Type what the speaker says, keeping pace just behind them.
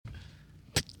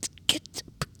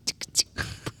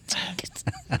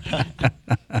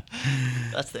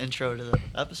That's the intro to the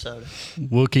episode.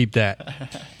 We'll keep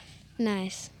that.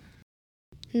 Nice.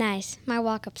 My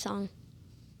walk-up song.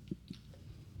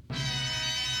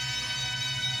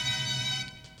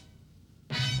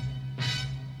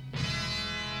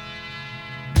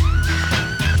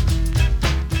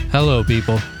 Hello,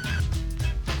 people.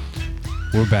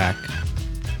 We're back.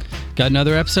 Got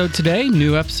another episode today,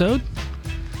 new episode.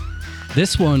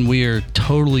 This one, we are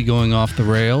totally going off the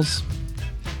rails.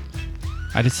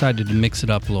 I decided to mix it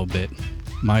up a little bit.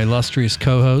 My illustrious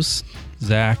co-hosts,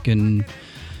 Zach and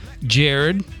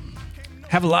Jared,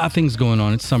 have a lot of things going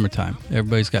on. It's summertime.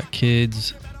 Everybody's got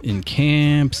kids in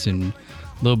camps and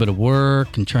a little bit of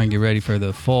work and trying to get ready for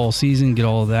the fall season, get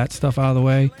all of that stuff out of the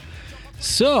way.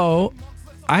 So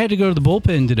I had to go to the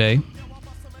bullpen today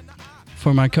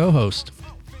for my co-host.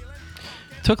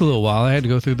 Took a little while. I had to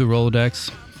go through the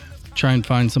Rolodex, try and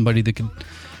find somebody that could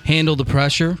handle the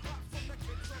pressure.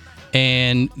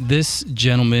 And this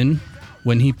gentleman,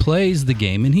 when he plays the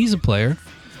game, and he's a player,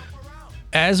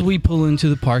 as we pull into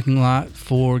the parking lot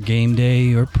for game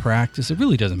day or practice, it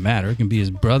really doesn't matter. It can be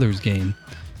his brother's game.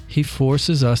 He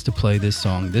forces us to play this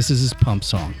song. This is his pump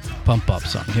up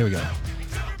song. Here we go.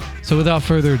 So without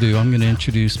further ado, I'm going to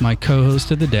introduce my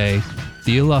co-host of the day,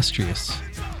 the illustrious,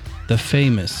 the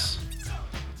famous,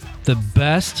 the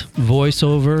best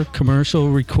voiceover commercial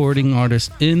recording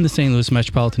artist in the St. Louis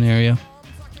metropolitan area,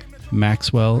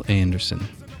 Maxwell Anderson.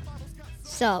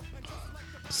 Sup.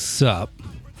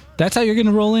 That's how you're going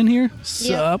to roll in here?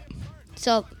 Sup.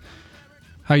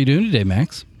 How you doing today,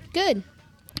 Max? Good.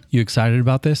 You excited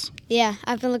about this? Yeah,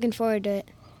 I've been looking forward to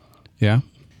it. Yeah?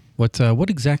 What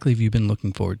exactly have you been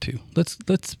looking forward to?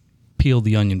 Let's peel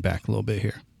the onion back a little bit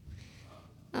here.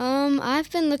 I've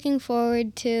been looking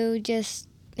forward to just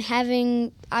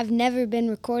I've never been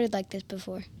recorded like this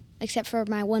before, except for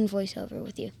my one voiceover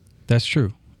with you. That's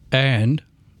true. And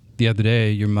the other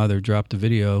day, your mother dropped a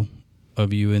video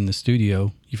of you in the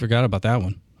studio. You forgot about that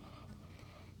one.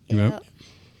 You remember?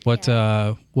 What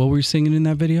were you singing in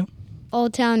that video?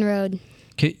 Old Town Road.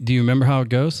 Okay, do you remember how it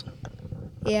goes?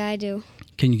 Yeah, I do.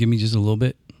 Can you give me just a little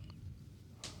bit?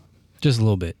 Just a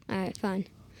little bit. All right, fine.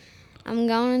 I'm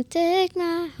gonna take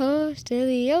my horse to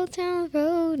the old town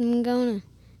road. I'm gonna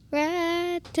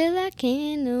ride till I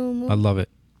can't no more. I love it.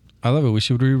 We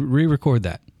should re-record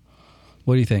that.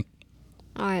 What do you think?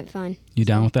 All right, fine. You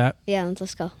down with that? Yeah,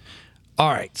 let's go. All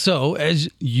right. So, as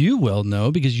you well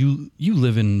know, because you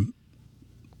live in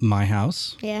my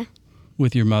house. Yeah.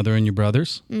 With your mother and your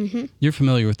brothers. Mm-hmm. You're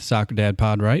familiar with the Soccer Dad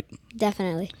Pod, right?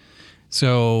 Definitely.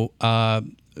 So,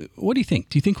 what do you think?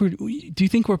 Do you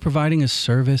think we're providing a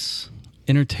service,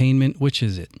 entertainment? Which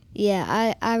is it?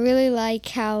 Yeah, I really like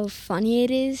how funny it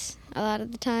is a lot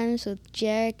of the times with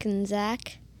Jared and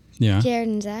Zach. Yeah. Jared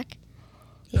and Zach.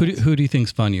 Yes. Who do you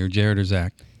think's funnier, Jared or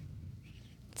Zach?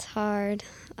 It's hard.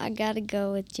 I gotta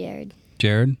go with Jared.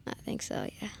 Jared? I think so,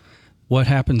 yeah. What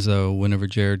happens though whenever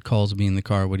Jared calls me in the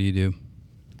car? What do you do?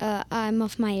 I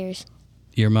muff my ears.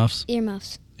 Earmuffs?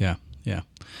 Earmuffs. Yeah.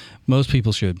 Most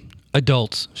people should.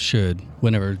 Adults should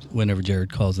whenever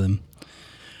Jared calls them.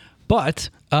 But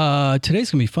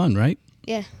today's gonna be fun, right?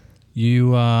 Yeah.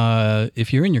 You,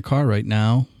 if you're in your car right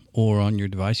now or on your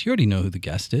device, you already know who the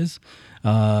guest is.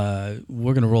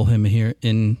 We're gonna roll him here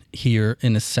in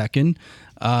a second.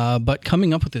 But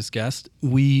coming up with this guest,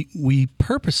 we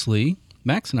purposely,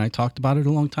 Max and I talked about it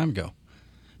a long time ago,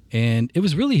 and it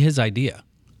was really his idea.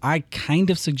 I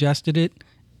kind of suggested it,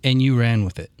 and you ran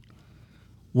with it.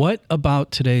 What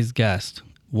about today's guest?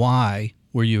 Why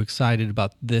were you excited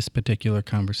about this particular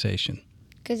conversation?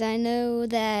 Because I know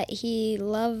that he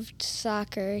loved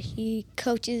soccer. He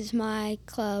coaches my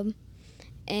club.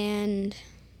 And,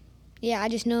 yeah, I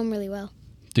just know him really well.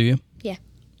 Do you? Yeah.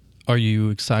 Are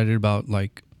you excited about,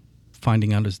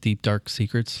 finding out his deep, dark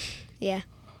secrets? Yeah.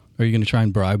 Are you going to try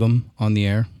and bribe him on the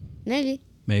air? Maybe.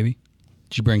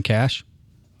 Did you bring cash?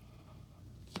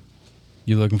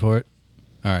 You looking for it?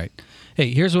 All right.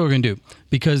 Hey, here's what we're going to do.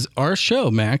 Because our show,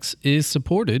 Max, is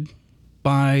supported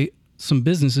by some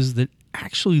businesses that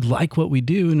actually like what we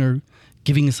do and are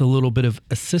giving us a little bit of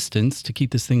assistance to keep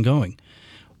this thing going.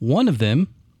 One of them,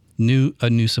 a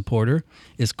new supporter,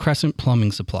 is Crescent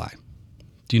Plumbing Supply.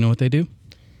 Do you know what they do?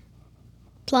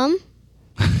 Plum?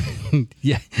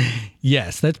 Yeah.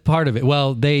 Yes, that's part of it.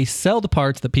 Well, they sell the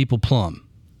parts that people plumb.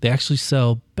 They actually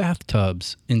sell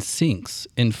bathtubs and sinks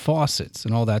and faucets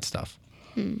and all that stuff,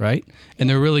 right? And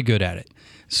they're really good at it.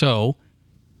 So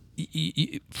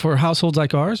for households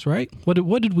like ours, right?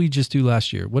 What did we just do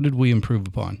last year? What did we improve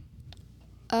upon?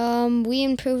 We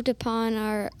improved upon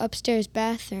our upstairs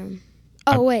bathroom.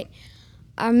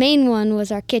 our main one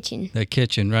was our kitchen. The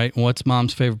kitchen, right? What's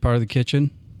Mom's favorite part of the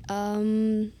kitchen?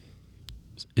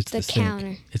 It's The sink.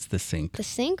 counter. It's the sink. The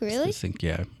sink, It's really? the sink,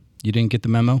 yeah. You didn't get the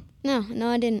memo? No,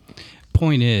 I didn't.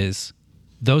 Point is,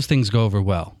 those things go over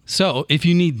well. So if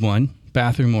you need one,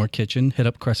 bathroom or kitchen, hit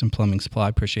up Crescent Plumbing Supply.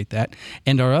 Appreciate that.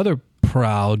 And our other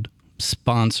proud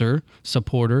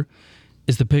supporter,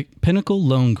 is the Pinnacle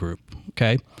Loan Group,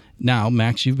 okay? Now,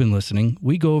 Max, you've been listening.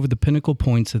 We go over the Pinnacle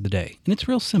points of the day, and it's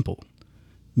real simple.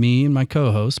 Me and my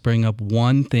co-host bring up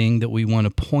one thing that we want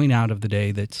to point out of the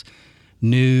day that's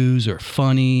news or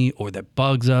funny or that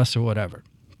bugs us or whatever.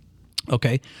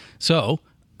 Okay, so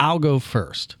I'll go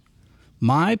first.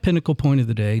 My Pinnacle point of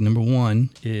the day, number one,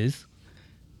 is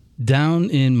down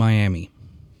in Miami.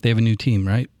 They have a new team,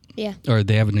 right? Yeah. Or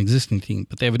they have an existing team,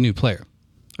 but they have a new player.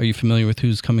 Are you familiar with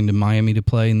who's coming to Miami to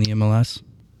play in the MLS?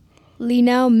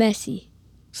 Lionel Messi.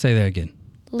 Say that again.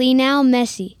 Lionel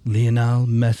Messi. Lionel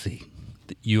Messi.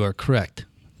 You are correct.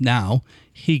 Now,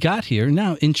 he got here.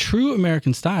 Now, in true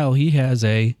American style, he has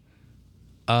a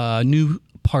new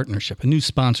partnership, a new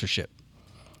sponsorship.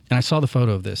 And I saw the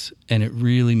photo of this, and it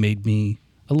really made me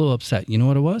a little upset. You know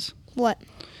what it was? What?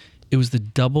 It was the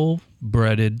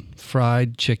double-breaded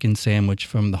fried chicken sandwich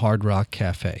from the Hard Rock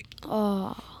Cafe.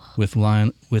 Oh. With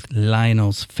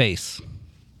Lionel's face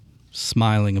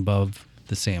smiling above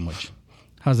the sandwich.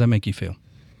 How does that make you feel?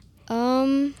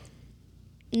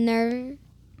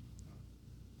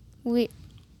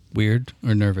 Weird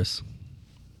or nervous?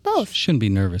 Both. Shouldn't be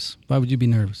nervous. Why would you be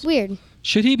nervous? Weird.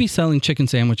 Should he be selling chicken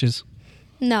sandwiches?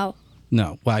 No.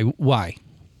 No. Why?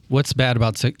 What's bad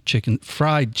about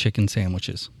fried chicken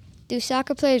sandwiches? Do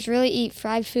soccer players really eat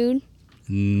fried food?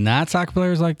 Not soccer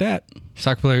players like that.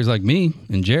 Soccer players like me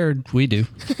and Jared, we do.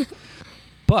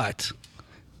 But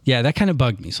yeah, that kind of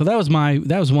bugged me. So that was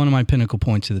one of my Pinnacle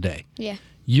points of the day. Yeah.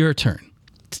 Your turn.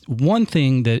 One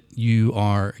thing that you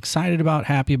are excited about,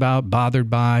 happy about, bothered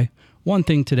by. One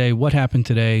thing today. What happened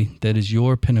today that is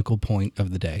your Pinnacle point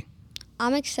of the day?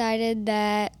 I'm excited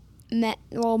that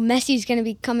Messi's going to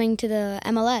be coming to the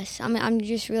MLS. I'm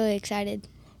just really excited.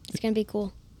 It's going to be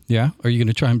cool. Yeah? Are you going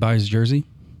to try and buy his jersey?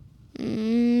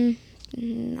 I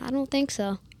don't think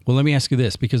so. Well, let me ask you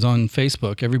this, because on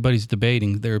Facebook, everybody's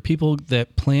debating. There are people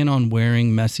that plan on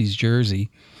wearing Messi's jersey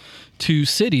to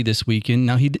City this weekend.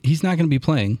 Now, he's not going to be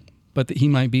playing, but he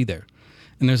might be there.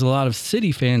 And there's a lot of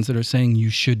City fans that are saying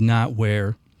you should not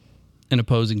wear an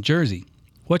opposing jersey.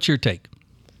 What's your take?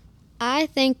 I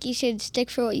think you should stick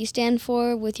for what you stand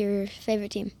for with your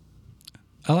favorite team.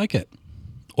 I like it.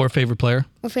 Or favorite player?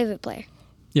 Or favorite player.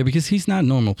 Yeah, because he's not a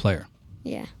normal player.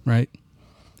 Yeah. Right?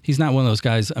 He's not one of those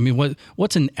guys. I mean,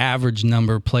 what's an average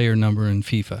player number in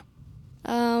FIFA?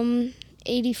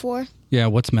 84. Yeah,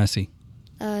 what's Messi?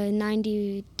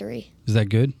 93. Is that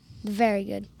good? Very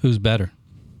good. Who's better?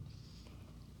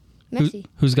 Messi.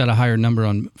 Who's got a higher number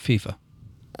on FIFA?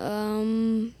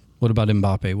 What about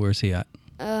Mbappe? Where's he at?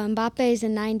 Mbappe's a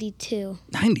 92.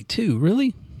 92,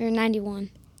 really? Or 91.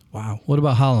 Wow. What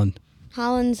about Holland?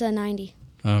 Holland's a 90.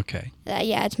 Okay.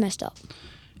 Yeah, it's messed up.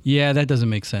 Yeah, that doesn't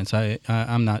make sense.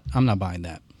 I'm not buying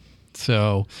that.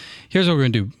 So here's what we're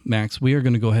going to do, Max. We are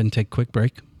going to go ahead and take a quick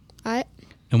break. All right.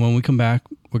 And when we come back,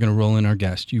 we're going to roll in our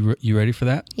guest. You ready for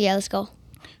that? Yeah, let's go. All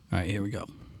right, here we go.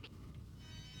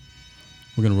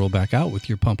 We're going to roll back out with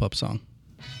your pump up song.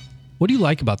 What do you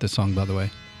like about this song, by the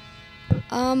way?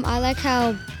 I like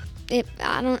how it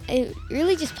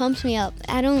really just pumps me up.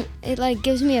 It like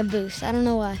gives me a boost. I don't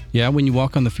know why. Yeah, when you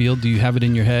walk on the field, do you have it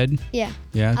in your head? Yeah.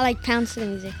 Yeah? I like pounce to the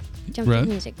music. Jump to the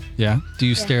music. Yeah? Do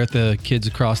you stare at the kids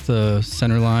across the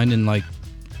center line and like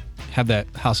have that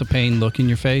House of Pain look in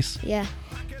your face? Yeah.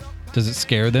 Does it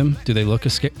scare them? Do they look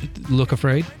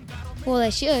afraid? Well,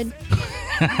 they should.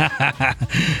 All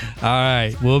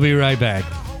right, we'll be right back.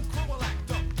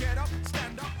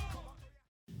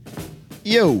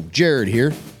 Yo, Jared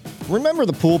here. Remember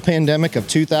the pool pandemic of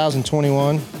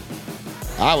 2021?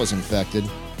 I was infected.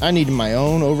 I needed my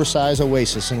own oversized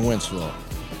oasis in Wentzville.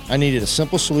 I needed a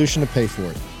simple solution to pay for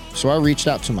it. So I reached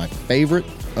out to my favorite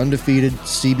undefeated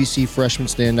CBC freshman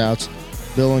standouts,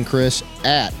 Bill and Chris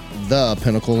at the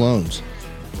Pinnacle Loans.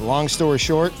 Long story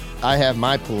short, I have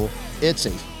my pool. It's a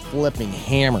flipping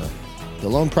hammer. The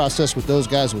loan process with those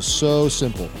guys was so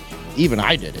simple. Even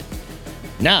I did it.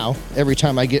 Now, every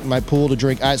time I get in my pool to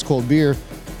drink ice cold beer,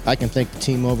 I can thank the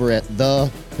team over at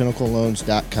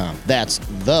thepinnacleloans.com. That's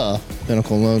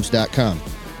thepinnacleloans.com.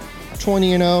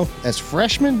 20-0 as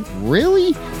freshmen?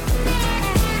 Really?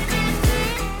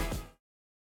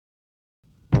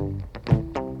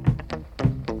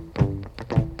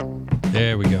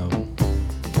 There we go.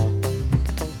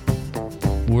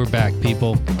 We're back,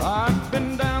 people. I've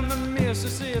been down the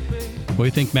Mississippi. What do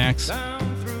you think, Max?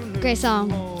 Great song.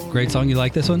 Great song. You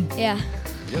like this one? Yeah.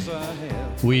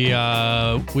 We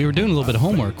were doing a little bit of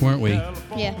homework, weren't we?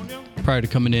 Yeah. Prior to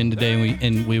coming in today,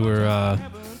 and we were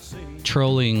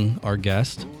trolling our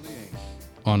guest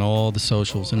on all the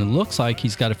socials, and it looks like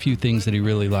he's got a few things that he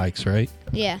really likes, right?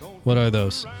 Yeah. What are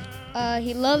those?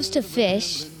 He loves to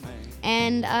fish,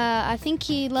 and I think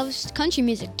he loves country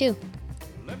music too.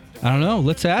 I don't know.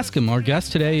 Let's ask him. Our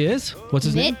guest today is, what's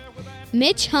his name?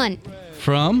 Mitch Hunt.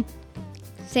 From?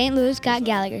 St. Louis got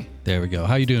Gallagher. There we go.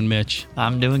 How you doing, Mitch?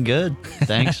 I'm doing good.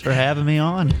 Thanks for having me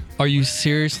on. Are you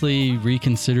seriously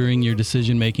reconsidering your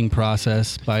decision-making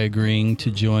process by agreeing to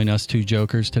join us two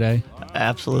jokers today?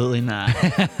 Absolutely not.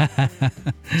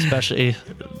 Especially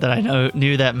that I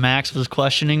knew that Max was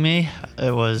questioning me.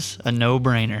 It was a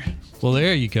no-brainer. Well,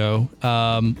 there you go.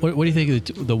 What do you think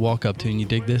of the walk-up tune? You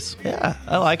dig this? Yeah,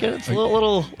 I like it. It's a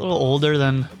little older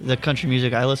than the country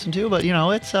music I listen to, but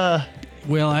it's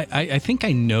Well, I think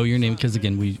I know your name because,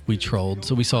 again, we trolled.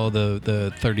 So we saw the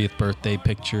 30th birthday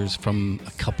pictures from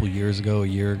a year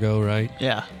ago, right?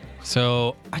 Yeah.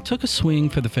 So I took a swing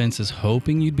for the fences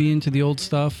hoping you'd be into the old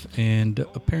stuff, and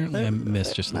apparently I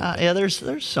missed just a little bit. Yeah,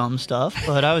 there's some stuff,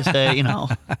 but I would say,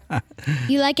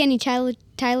 You like any Tyler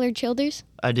Childers?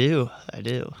 I do.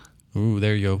 Ooh,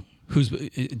 there you go. Who's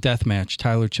deathmatch,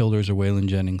 Tyler Childers or Waylon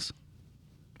Jennings?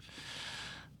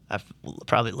 I've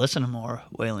probably listened to more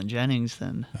Waylon Jennings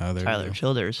than there Tyler you go.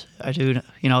 Childers. I do.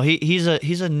 He's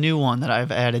a new one that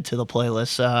I've added to the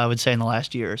playlist. I would say in the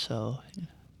last year or so.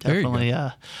 There you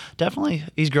go. Definitely,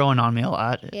 he's growing on me a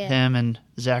lot. Yeah. Him and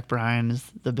Zach Bryan is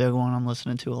the big one I'm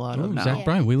listening to a lot of now. Zach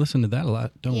Bryan, we listen to that a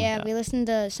lot, don't Yeah, we listened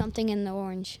to Something in the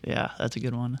Orange. Yeah, that's a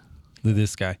good one. we?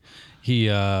 This guy, he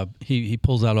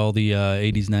pulls out all the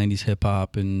 80s, 90s hip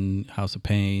hop and House of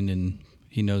Pain, and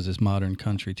he knows his modern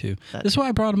country too. This is why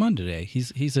I brought him on today.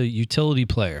 He's a utility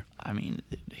player. I mean,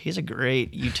 he's a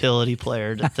great utility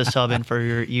player to sub in for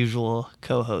your usual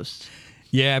co-host.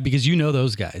 Yeah, because you know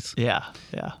those guys. Yeah.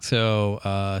 So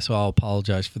I'll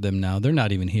apologize for them now. They're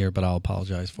not even here, but I'll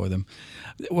apologize for them.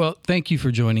 Well, thank you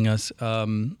for joining us.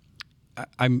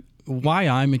 Why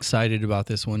I'm excited about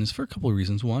this one is for a couple of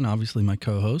reasons. One, obviously my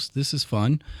co-host. This is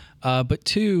fun. But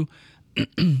two,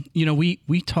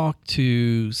 we talk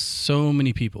to so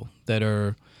many people that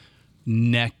are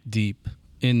neck deep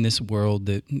in this world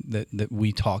that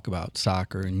we talk about,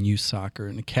 soccer and youth soccer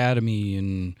and academy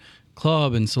and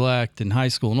club and select and high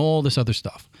school and all this other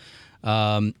stuff.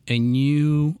 And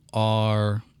you're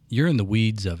in the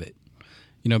weeds of it,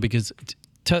 because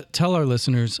tell our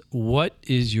listeners, what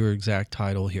is your exact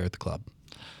title here at the club?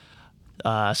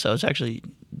 So it's actually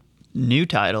new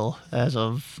title as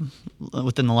of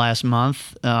within the last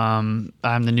month. I'm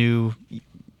the new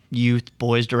youth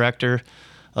boys director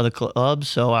of the club.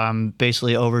 So I'm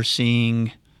basically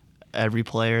overseeing every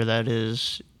player that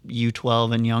is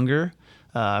U12 and younger.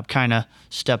 Kind of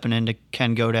stepping into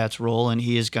Ken Godat's role, and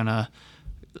he is going to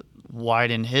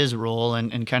widen his role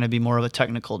and kind of be more of a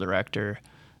technical director.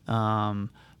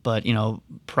 But,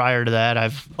 prior to that,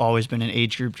 I've always been an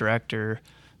age group director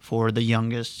for the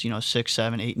youngest, 6,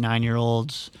 7, 8,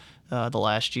 9-year-olds. The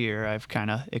last year, I've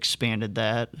kind of expanded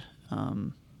that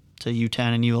to U10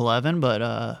 and U11.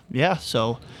 But, yeah,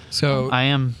 so I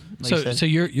am. Like so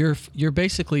you're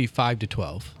basically 5 to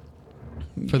 12.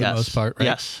 For the most part, right?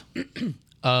 Yes.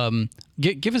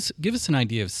 Give us an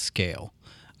idea of scale,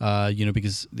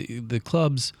 because the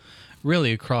clubs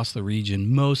really across the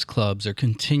region, most clubs are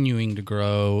continuing to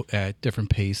grow at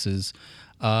different paces.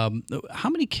 How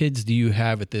many kids do you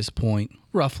have at this point,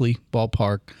 roughly,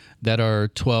 ballpark, that are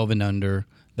 12 and under,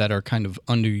 that are kind of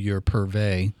under your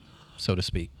purvey, so to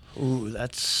speak? Ooh,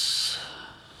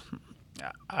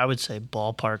 I would say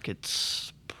ballpark,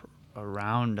 it's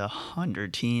around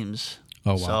 100 teams.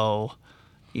 Oh, wow. So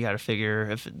you got to figure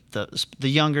if the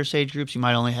younger age groups, you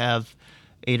might only have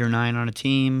 8 or 9 on a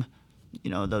team.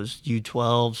 Those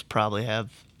U12s probably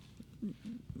have,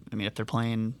 if they're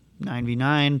playing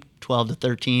 9v9, 12 to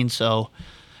 13. So,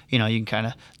 you can kind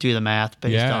of do the math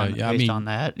based on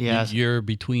that. Yeah. You're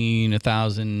between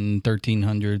 1,000,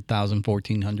 1,300, 1,000,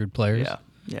 1,400 players.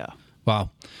 Yeah.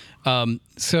 Wow.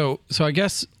 So I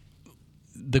guess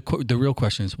the real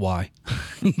question is why?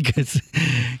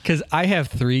 Because I have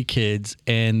 3 kids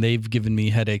and they've given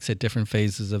me headaches at different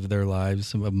phases of their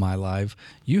lives, of my life.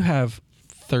 You have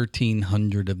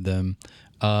 1,300 of them.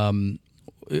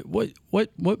 What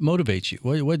motivates you?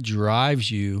 What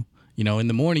drives you? In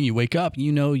the morning you wake up,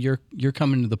 you're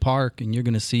coming to the park and you're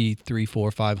going to see 300,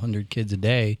 400, 500 kids a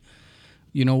day.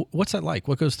 What's that like?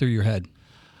 What goes through your head?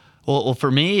 Well,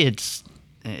 for me, it's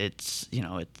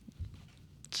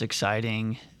It's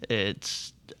exciting.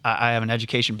 I have an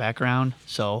education background,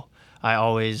 so I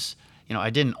always, I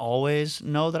didn't always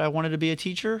know that I wanted to be a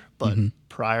teacher, but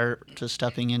prior to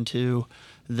stepping into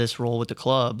this role with the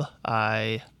club,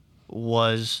 I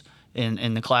was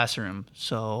in the classroom.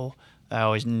 So I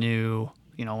always knew,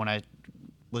 when I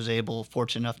was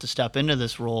fortunate enough to step into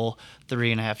this role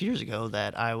 3.5 years ago,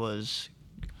 that it was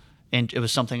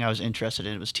something I was interested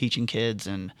in. It was teaching kids,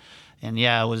 and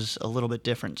yeah, it was a little bit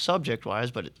different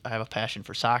subject-wise, but I have a passion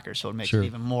for soccer, so it makes it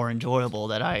even more enjoyable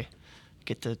that I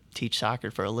get to teach soccer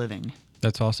for a living.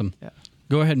 That's awesome. Yeah.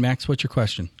 Go ahead, Max. What's your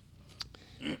question?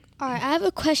 All right, I have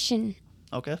a question.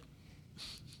 Okay.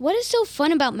 What is so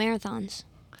fun about marathons?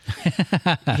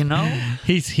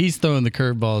 He's throwing the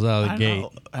curveballs out of the gate.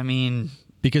 Know. I mean,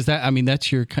 because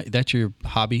that's your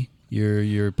hobby,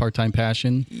 your part-time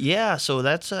passion. Yeah, so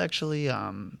that's actually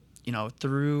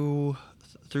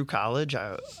through college,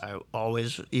 I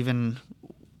always, even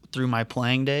through my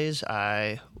playing days,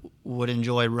 I would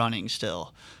enjoy running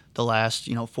still. The last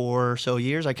 4 or so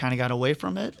years, I kind of got away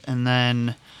from it, and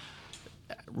then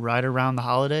right around the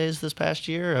holidays this past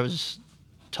year, I was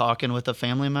talking with a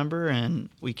family member, and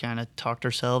we kind of talked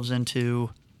ourselves into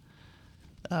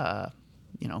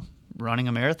running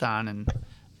a marathon,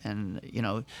 and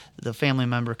the family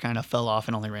member kind of fell off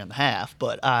and only ran the half,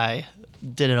 but I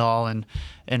did it all and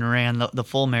ran the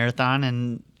full marathon.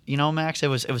 And Max, it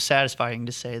was satisfying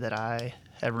to say that I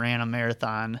had ran a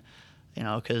marathon,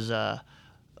 because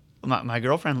my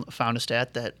girlfriend found a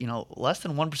stat that less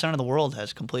than 1% of the world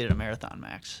has completed a marathon,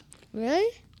 Max. Really?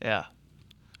 Yeah.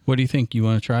 What do you think? You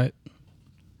want to try it?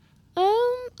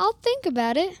 I'll think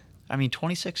about it. I mean,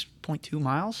 26.2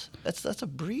 miles? That's a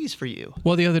breeze for you.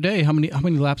 Well, the other day, how many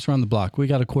laps around the block? We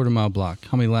got a 1/4 mile block.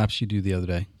 How many laps you do the other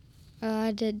day?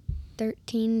 I did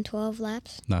 12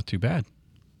 laps. Not too bad.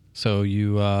 So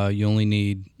you only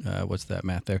need what's that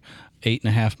math there?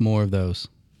 8.5 more of those.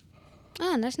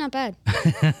 Oh, that's not bad.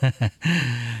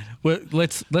 Well,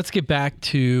 let's get back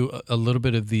to a little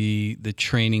bit of the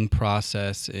training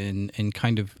process and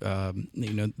kind of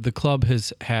the club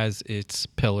has its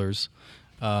pillars,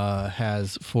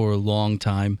 has for a long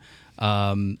time.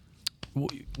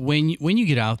 When you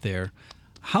get out there,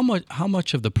 how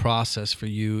much of the process for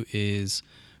you is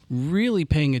really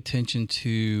paying attention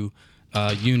to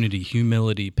unity,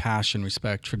 humility, passion,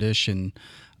 respect, tradition,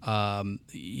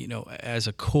 as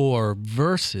a core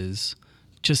versus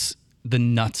just the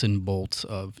nuts and bolts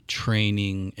of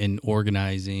training and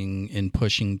organizing and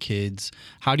pushing kids?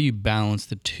 How do you balance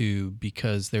the two?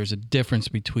 Because there's a difference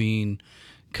between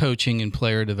coaching and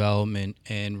player development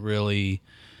and really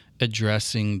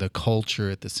addressing the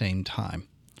culture at the same time.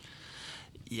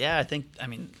 Yeah, I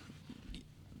mean,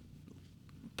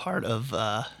 part of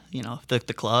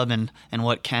the club and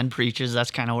what Ken preaches, that's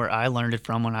kind of where I learned it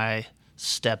from when I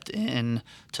stepped in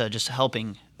to just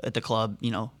helping at the club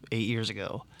 8 years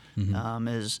ago.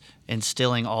 Is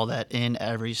instilling all that in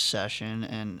every session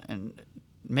and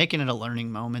making it a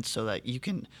learning moment so that you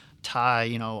can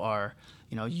tie our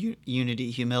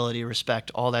unity, humility, respect,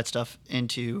 all that stuff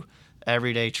into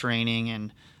everyday training,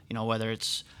 and whether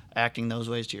it's acting those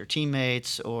ways to your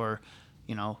teammates or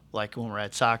like when we're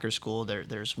at soccer school,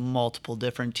 there's multiple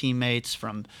different teammates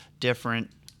from different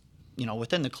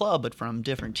within the club, but from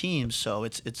different teams, so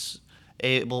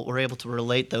we're able to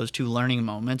relate those two learning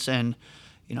moments. And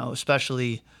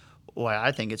especially why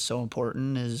I think it's so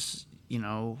important is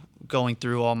going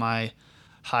through all my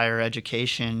higher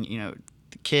education,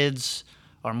 the kids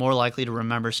are more likely to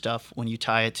remember stuff when you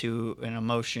tie it to an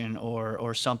emotion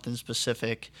or something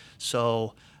specific.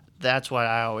 So that's why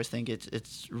I always think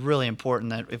it's really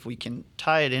important that if we can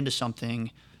tie it into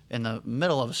something in the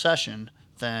middle of a session,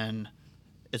 then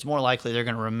it's more likely they're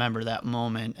going to remember that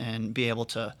moment and be able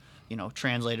to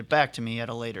translate it back to me at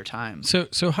a later time.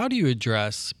 So how do you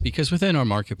address, because within our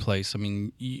marketplace, I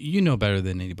mean, you know better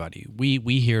than anybody.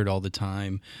 We hear it all the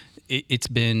time. It's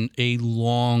been a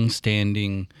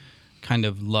long-standing kind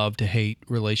of love-to-hate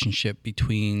relationship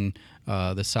between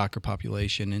the soccer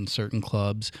population and certain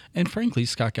clubs. And frankly,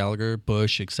 Scott Gallagher,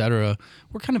 Bush, etc.,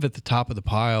 we're kind of at the top of the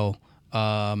pile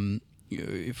from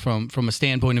a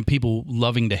standpoint of people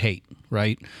loving to hate,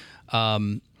 right?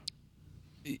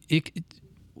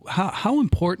 How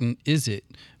important is it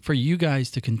for you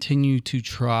guys to continue to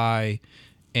try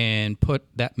and put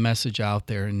that message out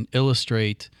there and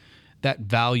illustrate that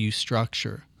value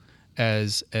structure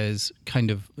as kind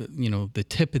of the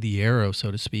tip of the arrow, so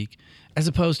to speak, as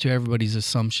opposed to everybody's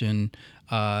assumption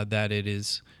that it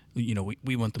is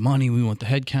we want the money, we want the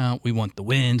head count, we want the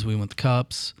wins, we want the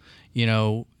cups.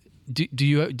 Do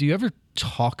you ever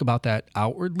talk about that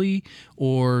outwardly,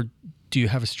 or do you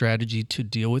have a strategy to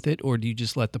deal with it, or do you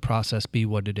just let the process be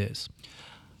what it is?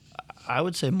 I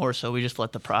would say more so we just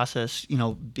let the process,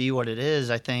 be what it is.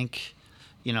 I think,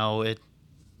 it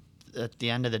at the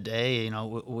end of the day,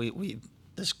 we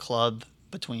this club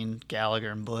between Gallagher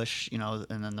and Bush, and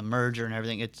then the merger and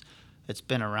everything, it's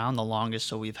been around the longest,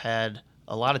 so we've had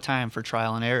a lot of time for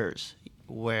trial and errors,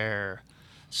 where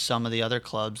some of the other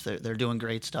clubs, they're doing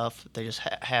great stuff. They just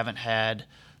haven't had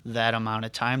that amount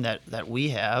of time that we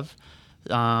have.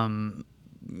 And,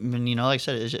 like I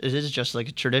said, it is just like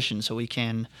a tradition, so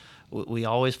we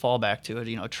always fall back to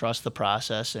it, trust the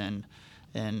process, and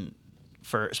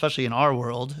for, especially in our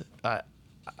world,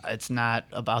 it's not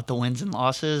about the wins and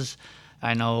losses.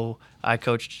 I know I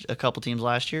coached a couple teams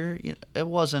last year. It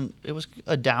was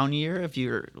a down year if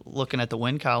you're looking at the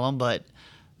win column, but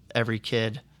every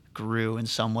kid grew in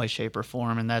some way, shape, or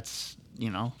form, and that's,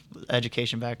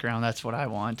 education background. That's what I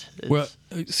want. Well,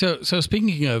 so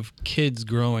speaking of kids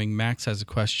growing, Max has a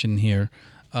question here.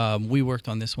 We worked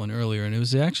on this one earlier, and it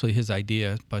was actually his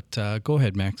idea, but go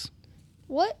ahead, Max.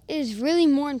 What is really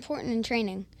more important in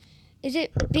training? Is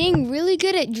it being really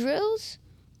good at drills,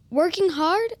 working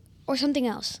hard, or something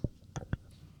else?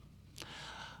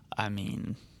 I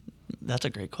mean, that's a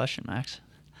great question, Max.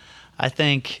 I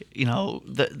think,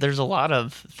 there's a lot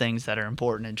of things that are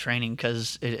important in training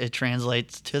because it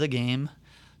translates to the game.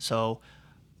 So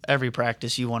every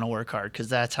practice you want to work hard because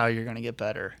that's how you're going to get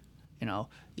better.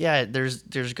 Yeah, there's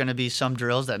going to be some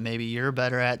drills that maybe you're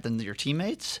better at than your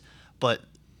teammates, but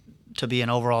to be an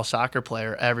overall soccer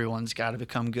player, everyone's got to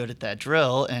become good at that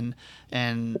drill. And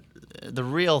the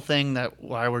real thing that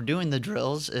why we're doing the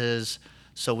drills is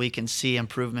so we can see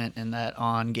improvement in that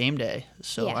on game day.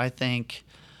 So yeah. I think,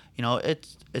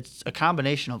 it's a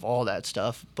combination of all that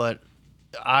stuff. But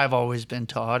I've always been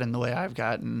taught, and the way I've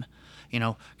got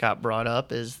brought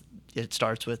up is it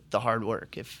starts with the hard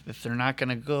work. If they're not going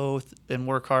to go and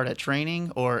work hard at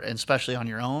training, or especially on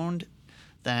your own,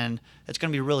 then it's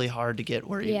going to be really hard to get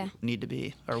where you need to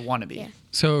be or want to be. Yeah.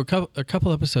 So a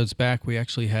couple episodes back, we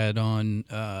actually had on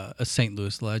a St.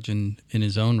 Louis legend in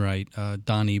his own right,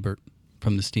 Don Ebert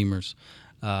from the Steamers.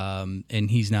 And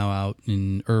he's now out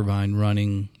in Irvine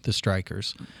running the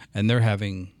Strikers. And they're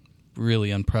having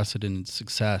really unprecedented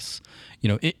success,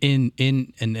 in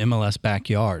an MLS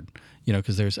backyard.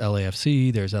 Because there's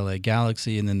LAFC, there's LA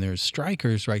Galaxy, and then there's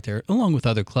Strikers right there, along with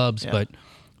other clubs. Yeah. But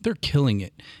they're killing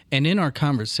it. And in our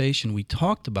conversation, we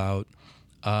talked about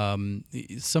some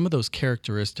of those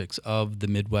characteristics of the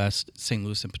Midwest, St.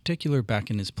 Louis in particular, back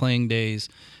in his playing days,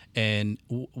 and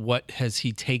what has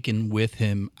he taken with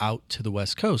him out to the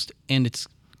West Coast. And it's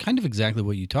kind of exactly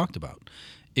what you talked about.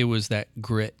 It was that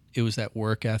grit. It was that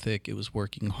work ethic. It was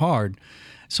working hard.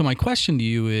 So my question to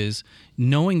you is,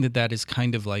 knowing that is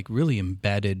kind of like really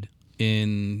embedded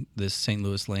in this St.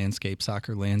 Louis landscape,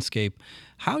 soccer landscape,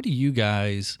 how do you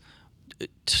guys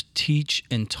teach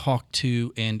and talk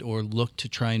to and or look to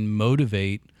try and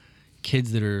motivate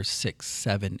kids that are 6,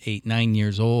 7, 8, 9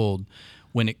 years old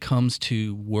when it comes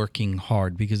to working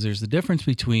hard? Because there's the difference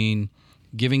between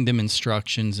giving them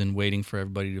instructions and waiting for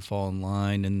everybody to fall in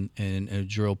line and a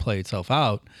drill play itself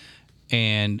out,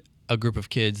 and a group of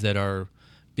kids that are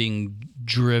being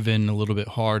driven a little bit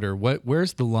harder.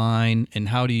 Where's the line, and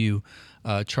how do you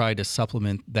try to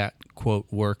supplement that, quote,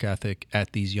 work ethic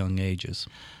at these young ages?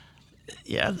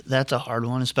 Yeah, that's a hard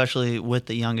one, especially with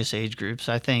the youngest age groups.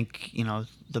 I think,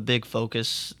 the big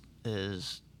focus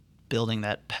is building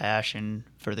that passion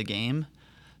for the game.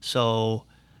 So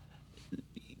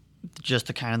just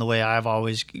the kind of the way I've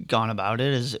always gone about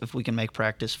it is if we can make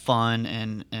practice fun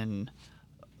and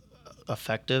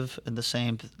effective and the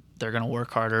same, they're going to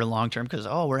work harder long term because,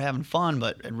 we're having fun,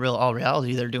 but in all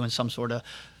reality, they're doing some sort of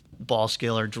ball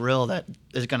skill or drill that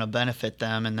is going to benefit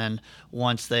them. And then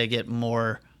once they get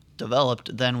more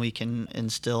developed, then we can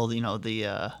instill,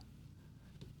 the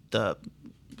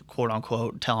quote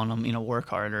unquote telling them, work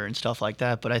harder and stuff like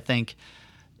that. But I think,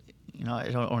 I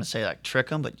don't want to say like trick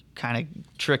them, but kind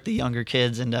of trick the younger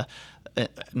kids into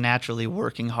naturally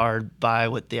working hard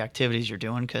with the activities you're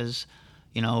doing. Because,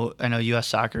 I know U.S.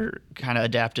 Soccer kind of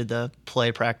adapted the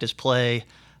practice, play,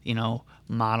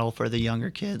 model for the younger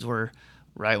kids where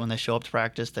right when they show up to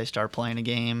practice, they start playing a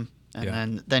game.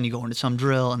 And then you go into some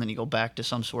drill, and then you go back to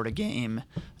some sort of game.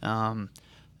 And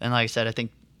like I said, I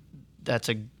think that's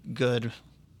a good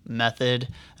method.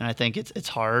 And I think it's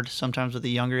hard sometimes with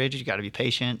the younger ages. You got to be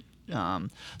patient.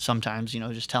 Sometimes,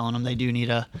 just telling them they do need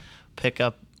to pick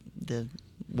up the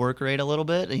work rate a little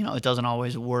bit. It doesn't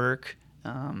always work.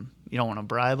 You don't want to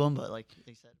bribe them, but like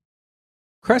they said.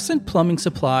 Crescent Plumbing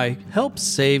Supply helps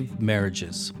save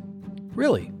marriages.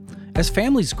 Really. As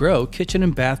families grow, kitchen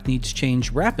and bath needs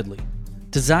change rapidly.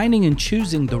 Designing and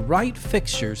choosing the right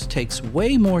fixtures takes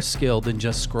way more skill than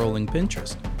just scrolling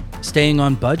Pinterest. Staying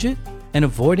on budget and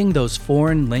avoiding those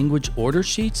foreign language order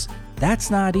sheets,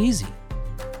 that's not easy.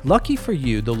 Lucky for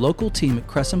you, the local team at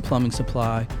Crescent Plumbing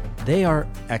Supply, they are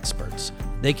experts.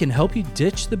 They can help you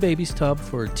ditch the baby's tub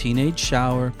for a teenage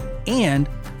shower and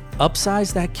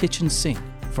upsize that kitchen sink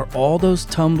for all those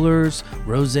tumblers,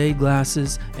 rosé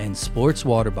glasses, and sports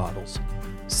water bottles.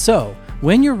 So,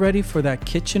 when you're ready for that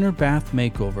kitchen or bath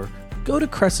makeover, go to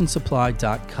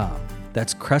crescentsupply.com.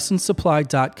 That's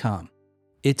crescentsupply.com.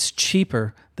 It's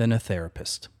cheaper than a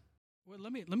therapist. Well,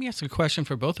 let me ask a question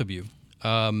for both of you.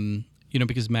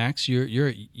 Because Max,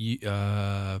 you're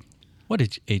what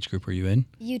age group are you in?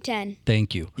 U10.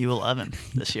 Thank you.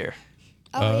 U11 this year.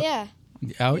 Oh, yeah.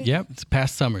 Yeah, it's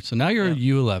past summer. So now you're at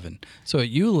U11. So at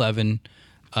U11,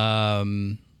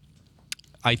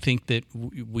 I think that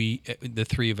we, the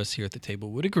three of us here at the table,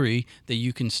 would agree that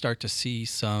you can start to see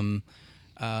some,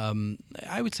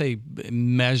 I would say,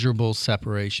 measurable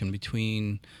separation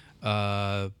between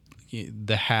the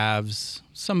haves,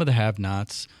 some of the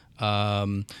have-nots.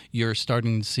 You're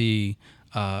starting to see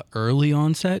early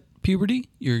onset puberty.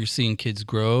 You're seeing kids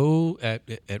grow at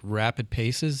rapid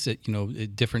paces at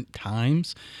different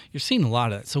times. You're seeing a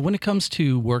lot of that. So when it comes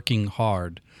to working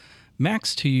hard,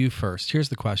 Max, to you first. Here's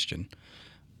the question.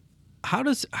 How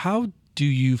do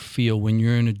you feel when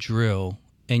you're in a drill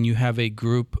and you have a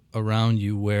group around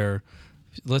you where,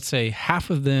 let's say, half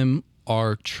of them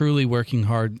are truly working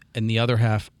hard and the other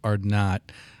half are not?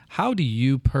 How do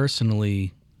you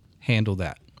personally handle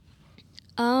that?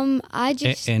 I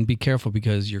just and be careful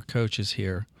because your coach is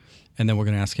here, and then we're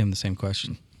going to ask him the same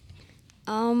question.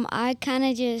 I kind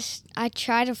of I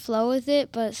try to flow with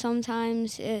it, but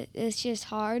sometimes it's just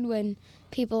hard when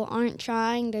people aren't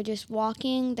trying. They're just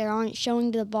walking. They aren't showing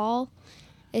the ball.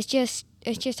 It's just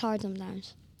hard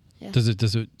sometimes. Yeah. Does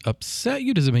it upset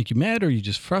you? Does it make you mad? Or are you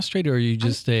just frustrated? Or are you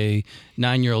just a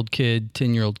 9-year-old kid,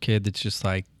 10-year-old kid that's just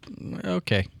like,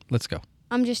 okay, let's go?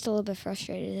 I'm just a little bit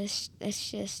frustrated. It's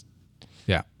just...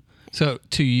 Yeah. So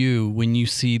to you, when you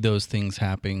see those things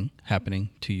happening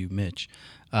to you, Mitch,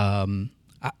 what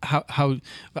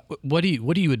do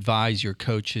you advise your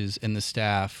coaches and the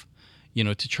staff,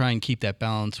 to try and keep that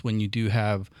balance when you do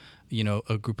have,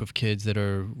 a group of kids that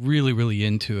are really, really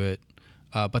into it,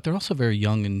 but they're also very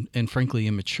young and frankly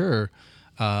immature,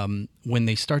 when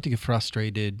they start to get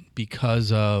frustrated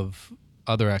because of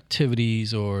other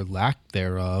activities or lack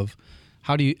thereof?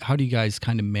 How do you guys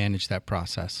kind of manage that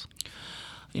process?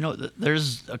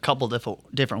 There's a couple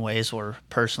different ways where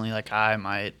personally, like I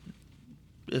might,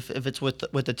 if it's with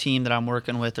the team that I'm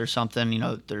working with or something,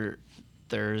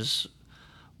 there's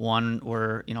one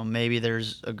where maybe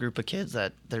there's a group of kids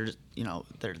that they're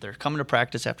coming to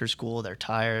practice after school, they're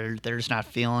tired, they're just not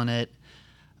feeling it.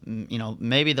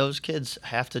 Maybe those kids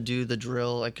have to do the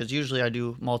drill, because usually I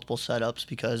do multiple setups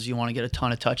because you want to get a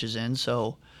ton of touches in.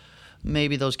 So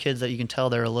maybe those kids that you can tell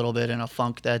they're a little bit in a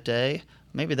funk that day,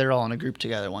 maybe they're all in a group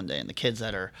together one day, and the kids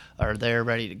that are there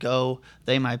ready to go,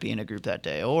 they might be in a group that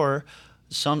day. Or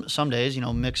some days,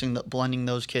 blending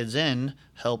those kids in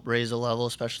help raise the level,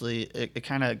 especially it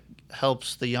kind of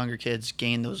helps the younger kids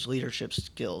gain those leadership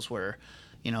skills where,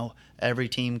 every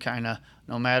team kind of,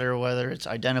 no matter whether it's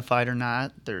identified or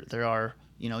not, there are,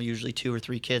 usually 2 or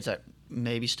 3 kids that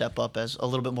maybe step up as a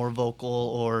little bit more vocal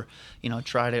or,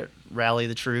 try to rally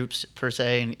the troops per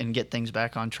se and get things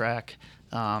back on track.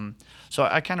 So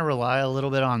I kind of rely a little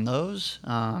bit on those.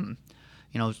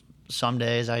 Some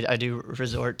days I do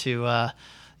resort to,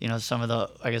 some of the,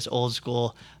 I guess, old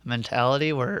school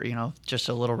mentality where, just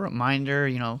a little reminder,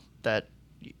 that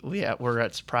we're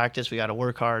at practice, we got to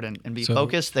work hard and be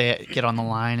focused. They get on the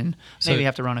line and maybe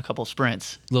have to run a couple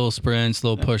sprints. Little sprints,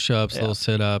 little push-ups, little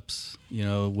sit-ups,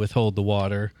 withhold the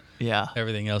water. Yeah.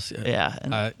 Everything else. Yeah.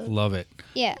 I love it.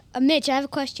 Yeah. Mitch, I have a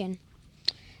question.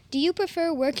 Do you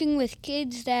prefer working with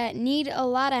kids that need a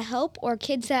lot of help or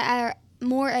kids that are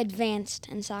more advanced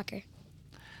in soccer?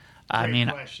 Great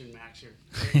question, Max.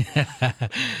 Here.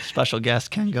 Special guest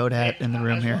Ken Godat in the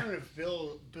room here. I was wondering if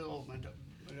Bill, my dog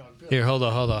Bill. Here, hold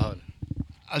on.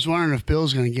 I was wondering if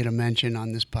Bill's going to get a mention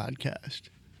on this podcast.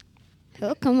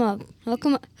 He'll come up. He'll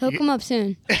come up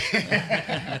soon. This guy's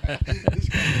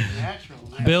natural,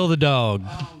 man. Bill the dog.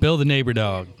 Bill the neighbor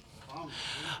dog.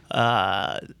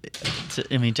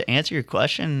 To answer your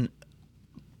question,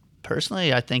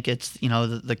 personally, I think it's,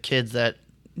 the kids that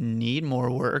need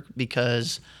more work,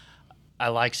 because I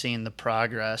like seeing the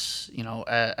progress,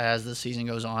 as the season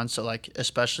goes on. So, like,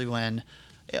 especially when,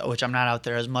 which I'm not out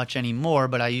there as much anymore,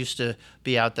 but I used to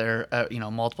be out there,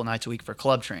 multiple nights a week for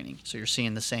club training. So you're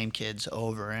seeing the same kids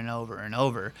over and over and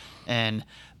over. And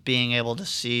being able to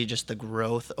see just the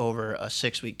growth over a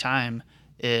 6-week time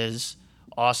is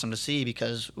awesome to see,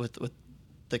 because with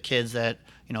the kids that,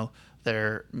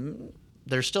 they're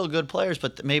still good players,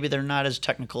 but maybe they're not as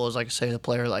technical as, like, say, a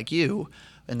player like you.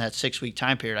 In that 6-week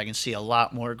time period, I can see a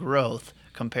lot more growth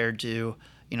compared to,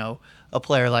 a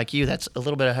player like you that's a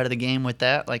little bit ahead of the game with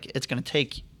that. Like, it's going to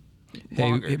take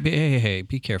longer. Hey,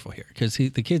 be careful here, because the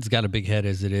kid's got a big head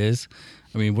as it is.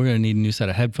 I mean, we're going to need a new set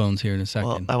of headphones here in a second.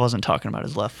 Well, I wasn't talking about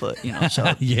his left foot,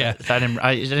 so yeah.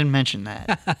 I didn't mention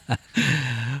that.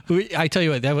 I tell you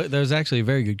what, that was actually a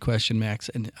very good question, Max,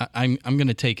 and I'm going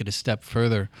to take it a step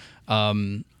further,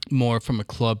 more from a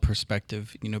club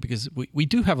perspective, because we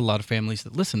do have a lot of families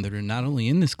that listen that are not only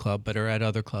in this club but are at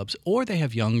other clubs, or they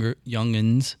have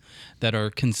youngins that are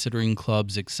considering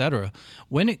clubs, etc.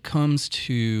 When it comes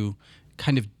to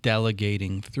kind of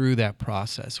delegating through that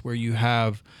process, where you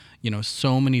have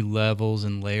so many levels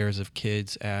and layers of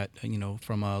kids at,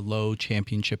 from a low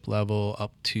championship level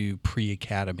up to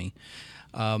pre-academy.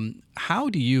 How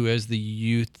do you, as the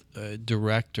youth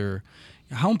director,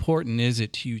 how important is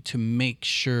it to you to make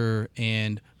sure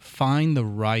and find the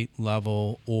right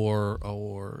level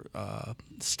or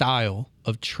style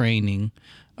of training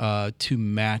to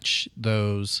match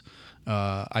those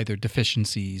either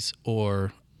deficiencies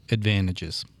or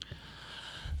advantages?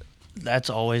 That's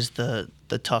always the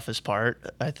toughest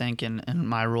part, I think, in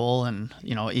my role, and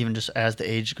even just as the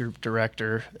age group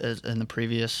director in the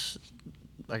previous,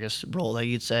 I guess, role that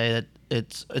you'd say, that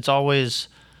it's always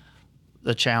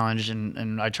the challenge,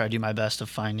 and I try to do my best of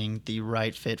finding the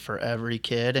right fit for every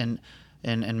kid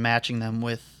and matching them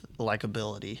with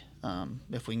likability.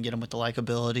 If we can get them with the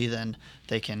likability, then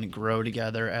they can grow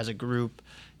together as a group.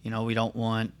 I don't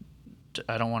want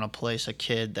to place a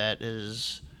kid that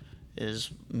is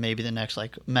maybe the next,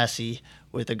 like, Messi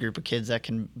with a group of kids that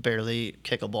can barely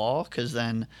kick a ball, because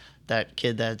then that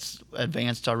kid that's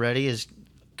advanced already is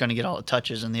going to get all the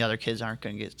touches and the other kids aren't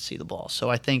going to get to see the ball. So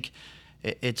I think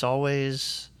it's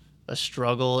always a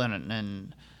struggle,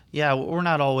 and yeah, we're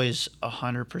not always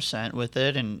 100% with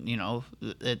it, and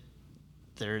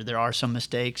there are some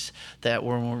mistakes that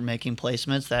when we're making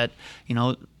placements that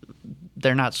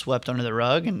they're not swept under the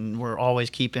rug, and we're always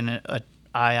keeping an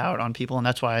eye out on people. And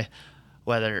that's why,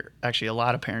 whether actually a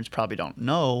lot of parents probably don't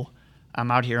know,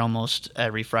 I'm out here almost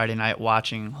every Friday night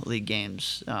watching league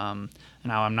games. Now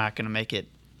I'm not going to make it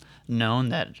known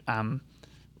that I'm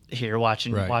here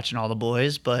watching all the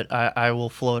boys, but I will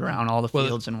float around all the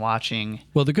fields and watching.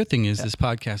 Well, the good thing is this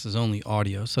podcast is only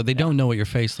audio, so they don't know what your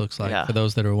face looks like, for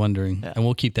those that are wondering, and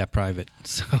we'll keep that private.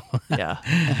 So yeah.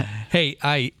 Hey,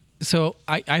 I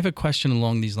have a question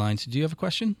along these lines. Do you have a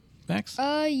question, Max?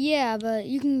 Yeah, but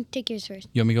you can take yours first.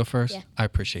 You want me to go first? Yeah. I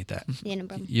appreciate that. Yeah, no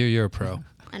problem. You're a pro.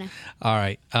 I know. All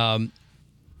right. I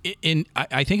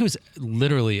think it was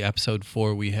literally episode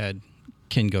 4 we had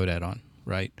Ken Godad on,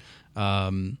 right?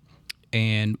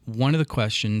 And one of the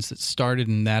questions that started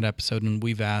in that episode, and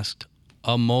we've asked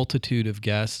a multitude of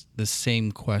guests the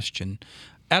same question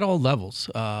at all levels,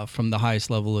 from the highest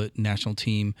level at national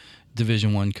team,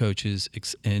 Division I coaches,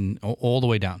 and all the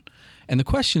way down. And the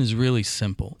question is really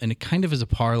simple, and it kind of is a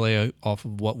parlay off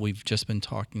of what we've just been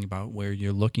talking about, where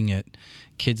you're looking at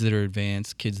kids that are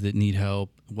advanced, kids that need help,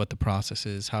 what the process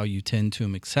is, how you tend to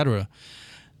them, etc.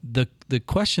 The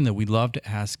question that we love to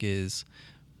ask is,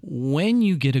 when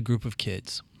you get a group of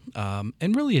kids,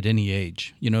 and really at any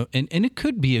age, and it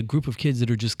could be a group of kids that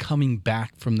are just coming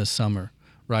back from the summer,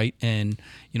 right? And,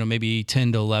 maybe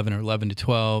 10 to 11 or 11 to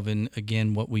 12. And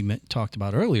again, what we talked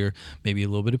about earlier, maybe a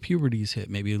little bit of puberty's hit,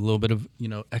 maybe a little bit of,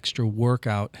 extra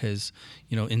workout has,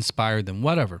 inspired them,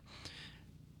 whatever.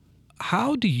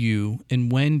 How do you,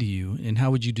 and when do you, and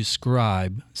how would you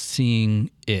describe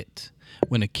seeing it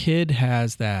when a kid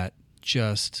has that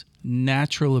just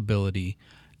natural ability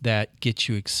that gets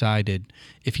you excited?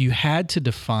 If you had to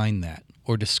define that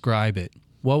or describe it,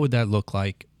 what would that look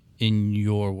like in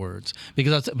your words?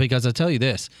 Because I'll tell you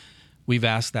this, we've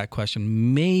asked that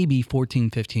question maybe 14,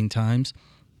 15 times.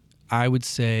 I would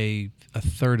say a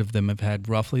third of them have had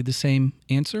roughly the same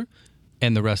answer,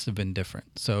 and the rest have been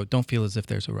different. So don't feel as if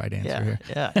there's a right answer here.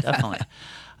 Yeah, definitely.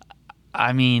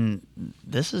 I mean,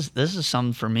 this is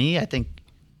something for me. I think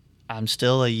I'm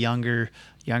still a younger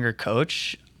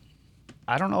coach.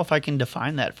 I don't know if I can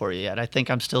define that for you yet. I think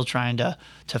I'm still trying to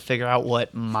figure out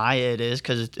what my it is,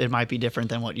 because it might be different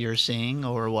than what you're seeing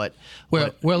or what. Well,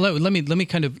 let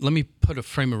me put a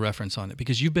frame of reference on it,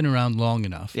 because you've been around long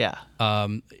enough. Yeah.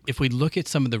 If we look at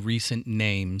some of the recent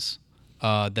names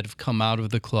that have come out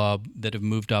of the club, that have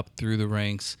moved up through the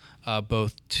ranks,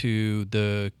 both to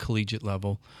the collegiate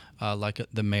level, like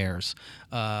the Mares,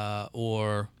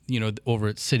 or over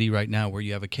at City right now where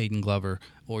you have a Caden Glover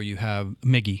or you have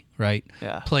Miggy, right?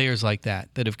 Yeah. Players like that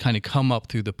have kind of come up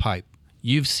through the pipe.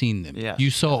 You've seen them. Yes.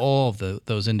 You saw all of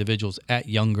those individuals at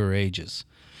younger ages.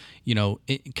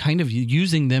 Kind of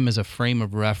using them as a frame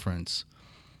of reference.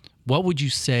 What would you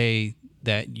say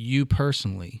that you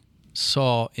personally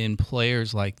saw in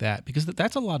players like that? Because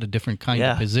that's a lot of different kind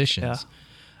of positions,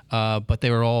 but they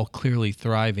were all clearly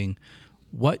thriving.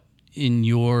 What, in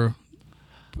your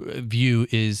view,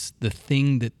 is the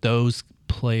thing that those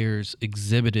players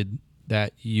exhibited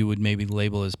that you would maybe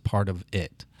label as part of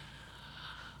it?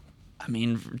 I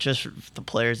mean, just the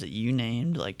players that you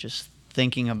named, like just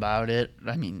thinking about it,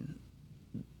 I mean,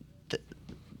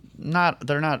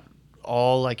 they're not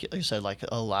all like you said, like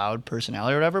a loud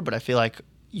personality or whatever, but I feel like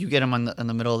you get them in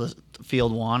the middle of the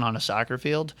field one on a soccer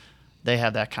field, they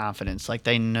have that confidence. Like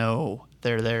they know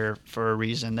they're there for a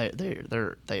reason.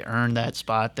 They earned that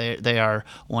spot. They are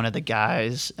one of the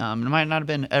guys. It might not have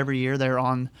been every year they're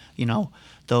on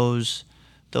those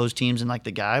teams and like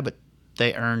the guy, but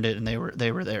they earned it and they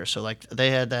were there. So like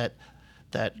they had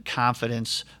that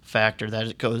confidence factor that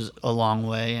it goes a long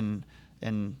way, and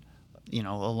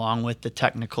along with the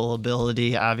technical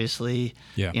ability, obviously,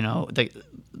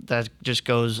 that just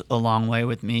goes a long way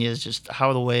with me, is just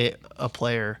how the way a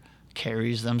player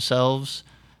carries themselves,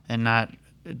 and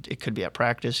it could be at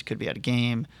practice, it could be at a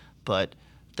game, but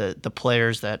the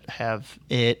players that have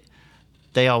it,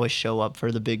 they always show up for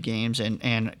the big games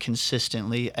and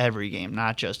consistently every game,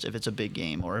 not just if it's a big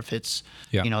game or if it's,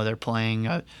 they're playing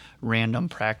a random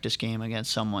practice game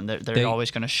against someone. They're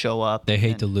always going to show up. They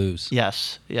hate to lose.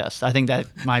 Yes. I think that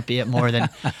might be it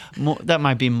that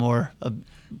might be more of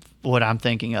what I'm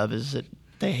thinking of, is that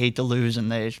they hate to lose and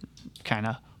they kind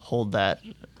of hold that.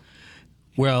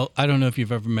 Well, I don't know if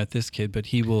you've ever met this kid, but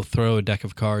he will throw a deck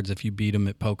of cards if you beat him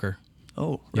at poker.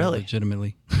 Oh, really? Yeah,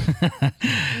 legitimately.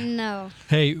 No.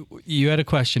 Hey, you had a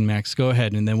question, Max. Go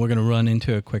ahead, and then we're going to run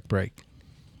into a quick break.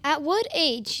 At what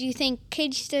age do you think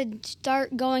kids should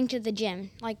start going to the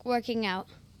gym, like working out?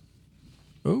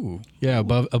 Ooh, yeah.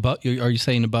 Above. Are you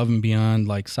saying above and beyond,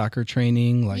 like soccer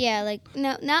training? Like yeah, like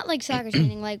no, not like soccer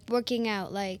training, like working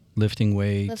out, like lifting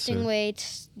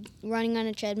weights, running on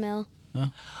a treadmill. Huh?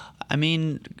 I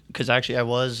mean, because actually I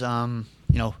was,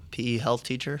 PE health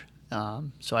teacher.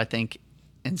 So I think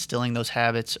instilling those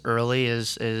habits early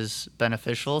is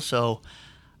beneficial. So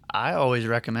I always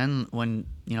recommend when,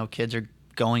 kids are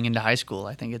going into high school,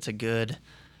 I think it's a good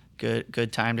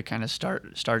time to kind of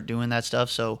start doing that stuff.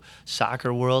 So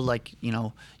soccer world, like,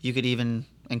 you could even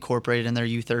incorporate it in their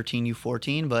U13,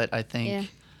 U14, but I think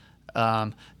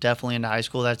definitely into high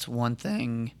school, that's one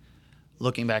thing.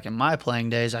 Looking back in my playing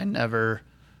days, I never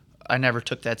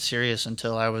took that serious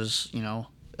until I was,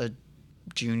 a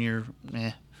junior,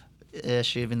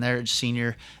 ish, even there,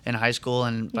 senior in high school,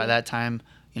 and by that time,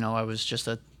 I was just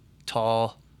a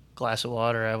tall glass of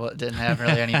water. I didn't have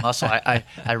really any muscle.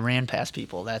 I ran past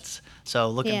people. So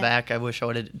looking back, I wish I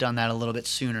would have done that a little bit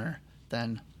sooner.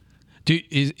 Then,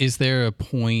 is there a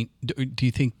point? Do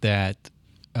you think that?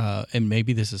 And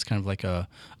maybe this is kind of like a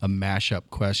mashup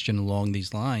question along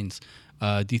these lines.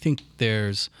 Do you think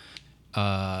there's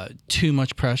too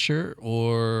much pressure,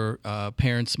 or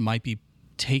parents might be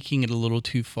taking it a little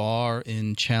too far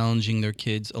in challenging their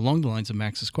kids along the lines of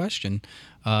Max's question,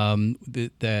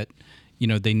 that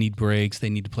they need breaks, they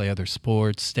need to play other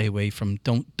sports, stay away from,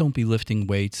 don't be lifting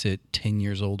weights at 10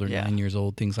 years old or 9 years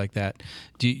old, things like that.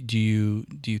 Do you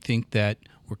think that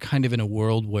we're kind of in a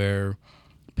world where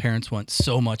parents want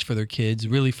so much for their kids,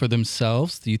 really for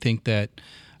themselves? Do you think that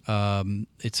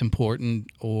it's important,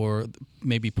 or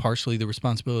maybe partially the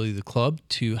responsibility of the club,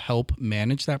 to help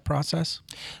manage that process?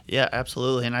 Yeah,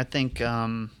 absolutely. And I think,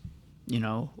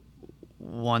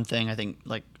 one thing, I think,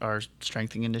 like our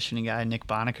strength and conditioning guy, Nick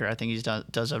Bonaker, I think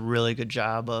does a really good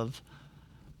job of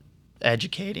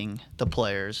educating the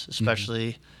players,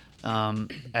 especially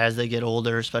as they get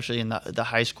older, especially in the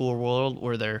high school world,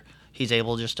 where he's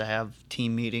able just to have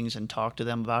team meetings and talk to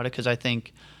them about it. Because I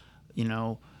think,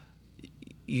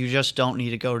 you just don't need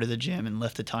to go to the gym and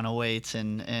lift a ton of weights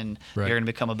and you're going to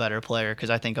become a better player. Because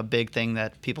I think a big thing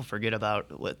that people forget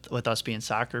about with us being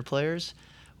soccer players,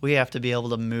 we have to be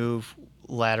able to move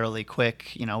laterally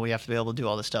quick. We have to be able to do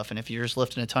all this stuff. And if you're just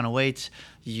lifting a ton of weights,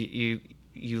 you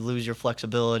lose your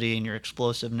flexibility and your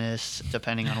explosiveness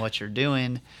depending on what you're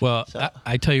doing. Well, so.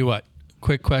 I tell you what,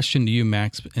 quick question to you,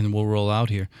 Max, and we'll roll out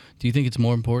here. Do you think it's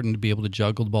more important to be able to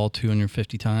juggle the ball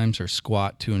 250 times or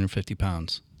squat 250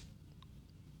 pounds?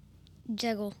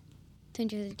 Juggle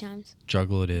 250 times.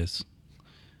 Juggle it is.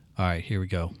 All right, here we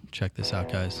go. Check this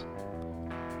out, guys.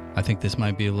 I think this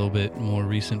might be a little bit more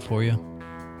recent for you.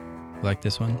 Like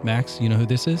this one? Max, you know who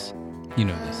this is? You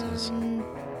know who this is.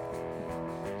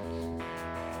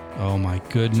 Oh my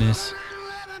goodness.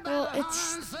 Well,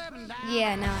 it's...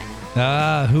 Yeah, now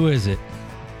I know. Who is it?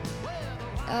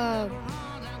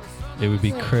 It would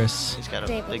be Wait. Chris. He's got a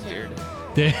David. big beard.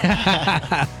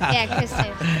 Yeah, Chris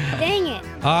Davis. Dang it.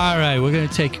 All right, we're going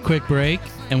to take a quick break.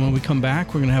 And when we come back,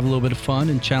 we're going to have a little bit of fun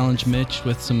and challenge Mitch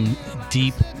with some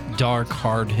deep, dark,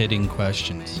 hard-hitting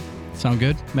questions. Sound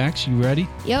good? Max, you ready?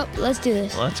 Yep, let's do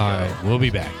this. Let's go. All right, we'll be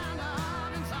back.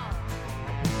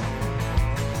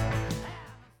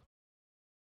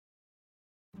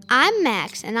 I'm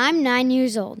Max, and I'm 9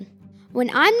 years old.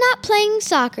 When I'm not playing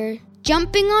soccer,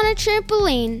 jumping on a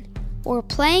trampoline, or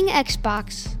playing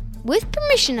Xbox, with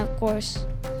permission, of course,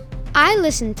 I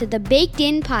listen to the Baked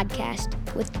In podcast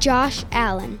with Josh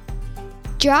Allen.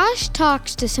 Josh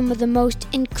talks to some of the most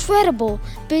incredible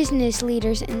business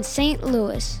leaders in St.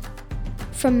 Louis.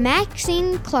 From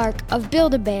Maxine Clark of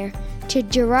Build-A-Bear to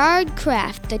Gerard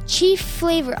Kraft, the chief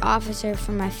flavor officer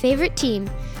for my favorite team,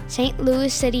 St.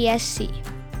 Louis City SC.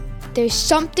 There's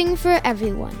something for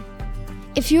everyone.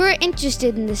 If you are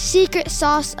interested in the secret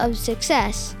sauce of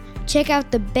success, check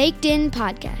out the Baked In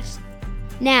podcast.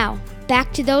 Now,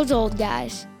 back to those old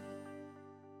guys.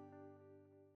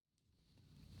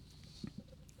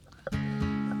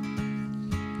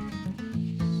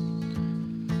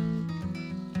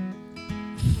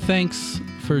 Thanks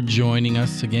for joining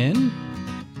us again.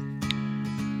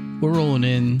 We're rolling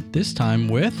in this time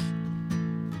with...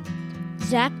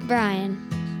 Zach Bryan.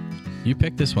 You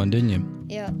picked this one, didn't you?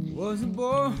 Yep.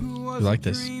 You like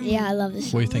this? Yeah, I love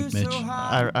this. What do you think, Mitch?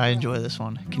 I enjoy this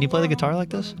one. Can you play the guitar like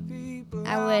this?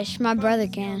 I wish my brother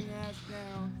can.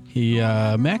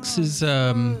 Max is,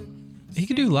 he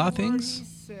can do a lot of things.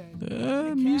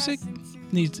 Music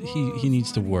he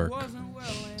needs to work.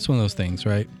 It's one of those things,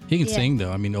 right? He can Yeah. sing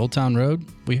though. I mean, Old Town Road,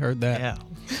 we heard that. Yeah.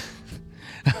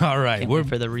 All right, Can't we're wait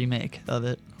for the remake of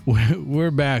it.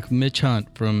 We're back. Mitch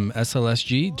Hunt from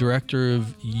SLSG, Director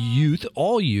of Youth,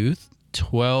 all youth,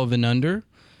 12 and under,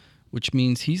 which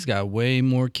means he's got way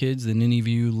more kids than any of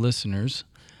you listeners,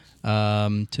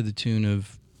 to the tune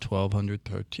of 1,200,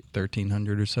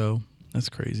 1,300 or so. That's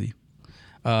crazy.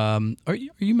 Are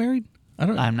you married?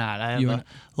 I'm not. I You have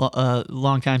a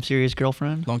long-time serious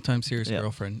girlfriend. Long-time serious Yeah.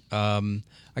 girlfriend.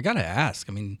 I got to ask,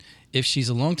 I mean, if she's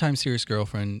a long-time serious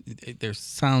girlfriend, there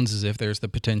sounds as if there's the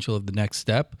potential of the next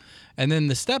step. And then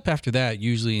the step after that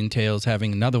usually entails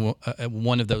having another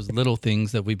one of those little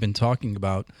things that we've been talking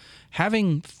about.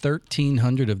 Having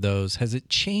 1,300 of those, has it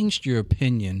changed your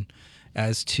opinion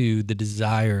as to the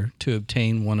desire to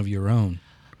obtain one of your own?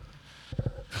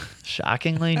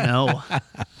 Shockingly, no.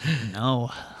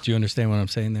 No. Do you understand what I'm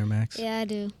saying there, Max? Yeah, I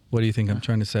do. What do you think I'm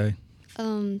trying to say?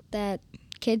 That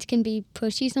kids can be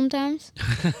pushy sometimes.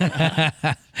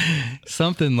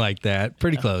 Something like that.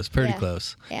 Pretty close. Pretty Yeah.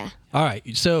 close. Yeah. All right.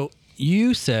 So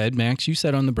you said, Max, you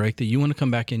said on the break that you want to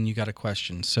come back in. You got a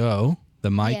question. So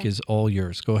the mic Yeah. is all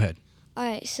yours. Go ahead. All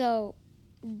right, so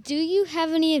do you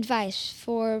have any advice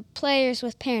for players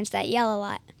with parents that yell a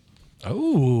lot?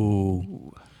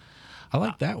 Oh, I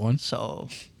like that one. So,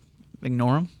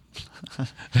 ignore him.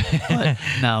 But,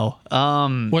 no.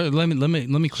 Well, let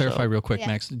me clarify real quick, Yeah.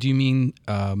 Max. Do you mean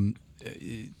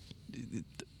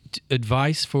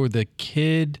advice for the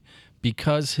kid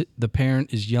because the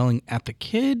parent is yelling at the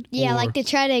kid? Yeah, or- like to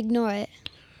try to ignore it.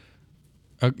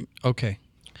 Okay.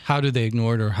 How do they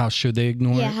ignore it, or how should they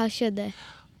ignore Yeah, it? how should they?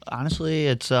 Honestly,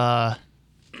 it's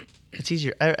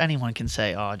easier. Anyone can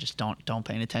say, "Oh, just don't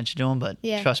pay attention to him." But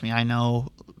Yeah. trust me, I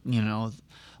know.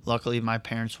 Luckily, my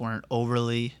parents weren't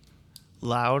overly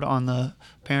loud on the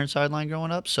parent sideline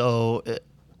growing up, so it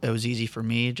was easy for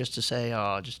me just to say,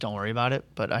 "Oh, just don't worry about it."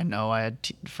 But I know I had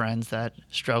friends that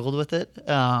struggled with it.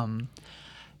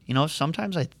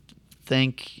 Sometimes I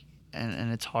think,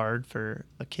 and it's hard for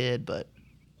a kid, but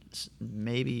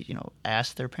maybe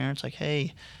ask their parents, like,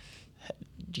 "Hey,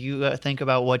 do you think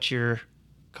about what you're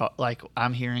like?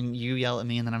 I'm hearing you yell at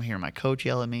me, and then I'm hearing my coach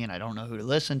yell at me, and I don't know who to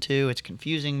listen to. It's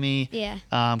confusing me." Yeah.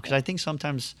 Because I think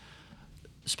sometimes,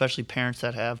 especially parents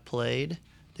that have played,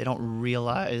 they don't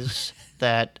realize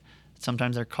that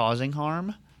sometimes they're causing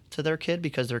harm to their kid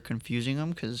because they're confusing them.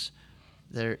 Because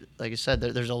they're, like I said,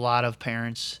 there's a lot of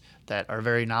parents that are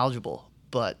very knowledgeable,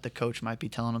 but the coach might be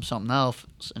telling them something else,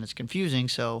 and it's confusing.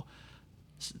 So,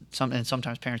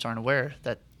 sometimes parents aren't aware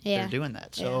that Yeah. they're doing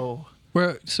that. So.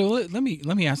 Well, so let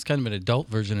me ask kind of an adult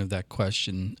version of that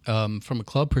question from a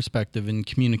club perspective and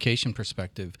communication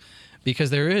perspective,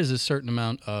 because there is a certain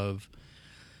amount of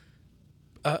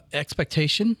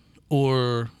expectation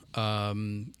or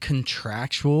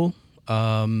contractual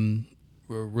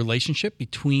relationship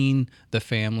between the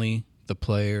family, the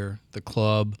player, the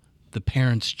club, the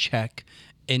parents check,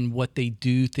 and what they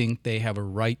do think they have a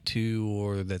right to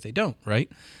or that they don't, right?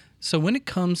 So when it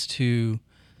comes to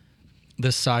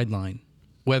the sideline,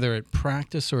 whether at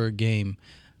practice or a game,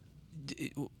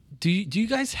 do you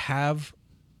guys have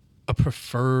a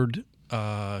preferred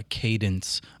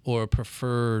cadence or a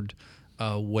preferred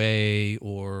way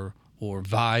or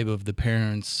vibe of the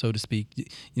parents, so to speak?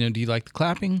 You know, do you like the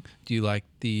clapping? Do you like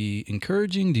the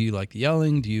encouraging? Do you like the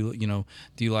yelling? Do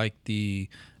you like the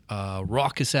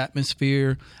raucous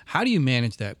atmosphere? How do you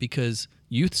manage that? Because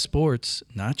youth sports,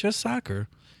 not just soccer,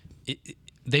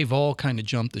 they've all kind of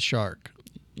jumped the shark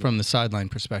from the sideline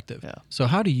perspective. Yeah. So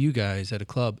how do you guys at a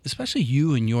club, especially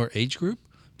you in your age group,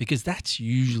 because that's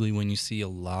usually when you see a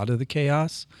lot of the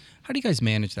chaos, how do you guys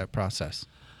manage that process?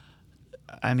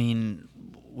 I mean,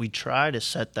 we try to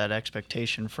set that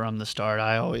expectation from the start.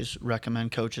 I always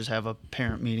recommend coaches have a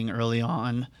parent meeting early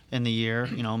on in the year,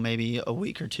 you know, maybe a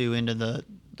week or two into the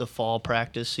fall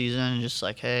practice season, and just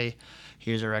like, hey,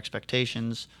 here's our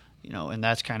expectations, you know, and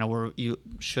that's kind of where you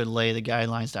should lay the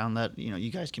guidelines down that, you know, you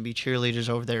guys can be cheerleaders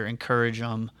over there, encourage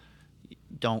them,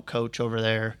 don't coach over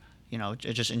there, you know,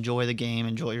 just enjoy the game,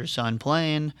 enjoy your son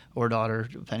playing or daughter,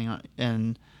 depending on,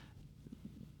 and,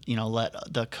 you know, let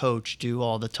the coach do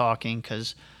all the talking,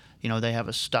 because, you know, they have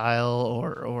a style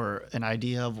or an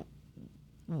idea of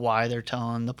why they're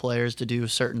telling the players to do a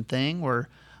certain thing, or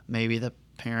maybe the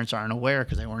parents aren't aware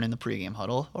because they weren't in the pregame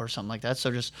huddle or something like that. So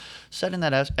just setting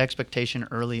that expectation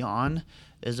early on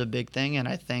is a big thing. And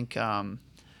I think, you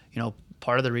know,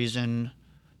 part of the reason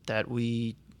that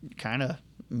we kind of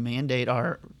mandate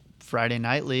our Friday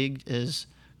night league is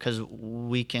because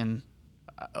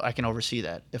I can oversee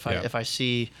that. If I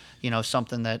see, you know,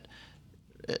 something that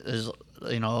is,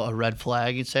 you know, a red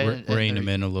flag, you'd say, Rein them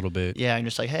in a little bit. Yeah, and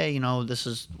just like, hey, you know, this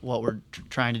is what we're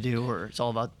trying to do, or it's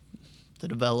all about the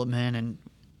development, and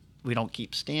we don't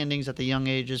keep standings at the young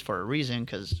ages for a reason,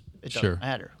 because it doesn't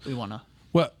matter. We want to.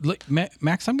 Well, look,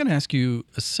 Max, I'm going to ask you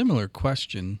a similar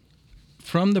question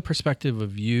from the perspective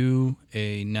of you,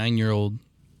 a 9-year-old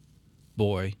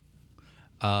boy.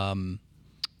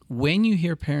 When you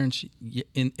hear parents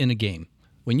in a game,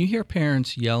 when you hear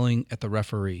parents yelling at the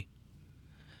referee,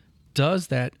 does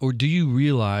that, or do you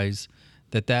realize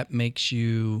that makes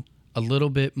you a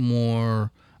little bit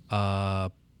more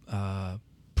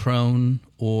prone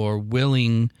or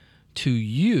willing to,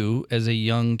 you as a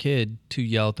young kid, to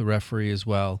yell at the referee as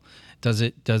well? Does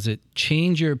it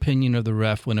change your opinion of the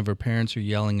ref whenever parents are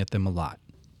yelling at them a lot?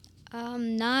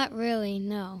 Not really,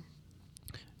 no.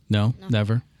 No,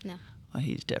 never. No. Well,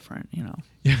 he's different, you know.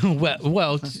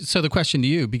 well. So the question to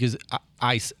you, because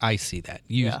I see that,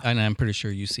 and I'm pretty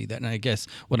sure you see that, and I guess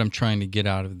what I'm trying to get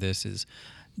out of this is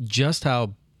just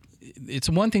how it's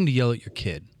one thing to yell at your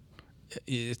kid.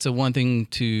 It's a one thing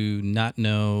to not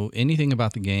know anything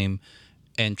about the game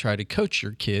and try to coach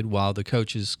your kid while the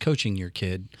coach is coaching your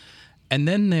kid, and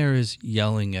then there is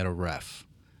yelling at a ref.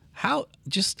 How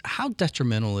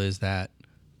detrimental is that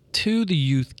to the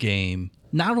youth game?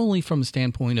 Not only from a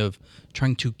standpoint of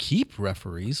trying to keep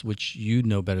referees, which you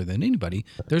know better than anybody,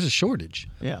 there's a shortage.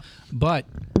 Yeah. But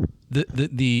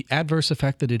the adverse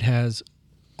effect that it has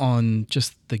on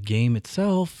just the game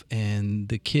itself and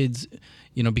the kids,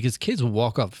 you know, because kids will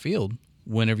walk off the field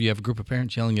whenever you have a group of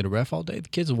parents yelling at a ref all day. The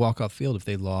kids will walk off the field if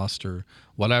they lost or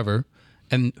whatever.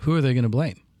 And who are they going to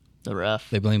blame? The ref.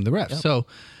 They blame the ref. Yep. So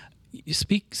you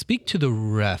speak to the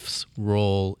ref's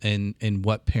role and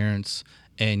what parents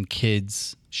and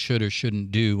kids should or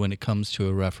shouldn't do when it comes to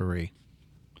a referee,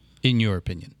 in your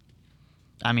opinion.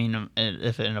 I mean,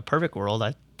 if in a perfect world,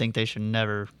 I think they should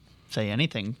never say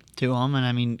anything to them. And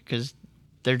I mean, because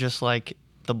they're just like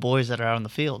the boys that are out on the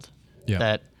field,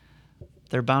 that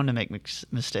they're bound to make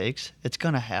mistakes. It's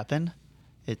going to happen.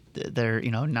 They're,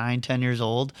 you know, 9-10 years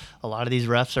old. A lot of these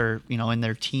refs are, you know, in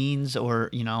their teens, or,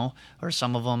 you know, or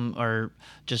some of them are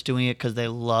just doing it because they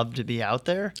love to be out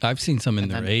there. I've seen some in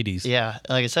their 80s. Yeah,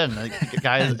 like I said, like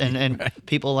guys and right.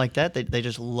 People like that, they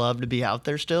just love to be out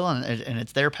there still, and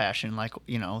it's their passion, like,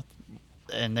 you know,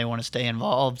 and they want to stay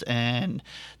involved, and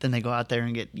then they go out there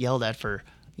and get yelled at for,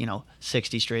 you know,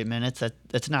 60 straight minutes.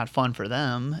 That's not fun for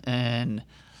them, and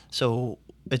so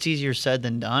it's easier said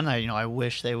than done. I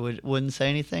wish they wouldn't say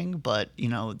anything, but, you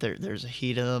know, there's a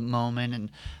heat of the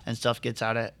moment, and stuff gets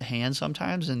out of hand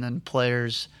sometimes, and then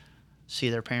players see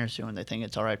their parents doing, they think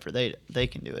it's all right for they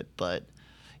can do it. But,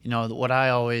 you know, what I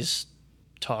always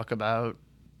talk about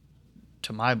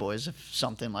to my boys, if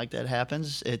something like that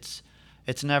happens, it's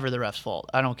never the ref's fault.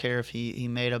 I don't care if he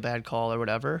made a bad call or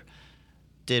whatever.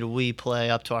 Did we play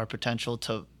up to our potential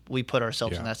to we put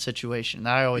ourselves in Yeah. that situation.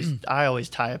 I always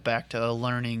tie it back to a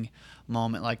learning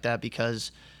moment like that,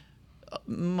 because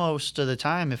most of the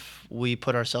time, if we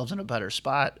put ourselves in a better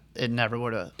spot, it never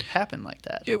would have happened like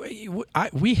that.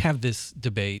 We have this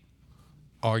debate,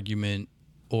 argument,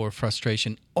 or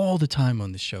frustration all the time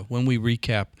on this show when we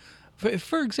recap.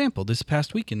 For example, this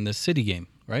past weekend, the City game,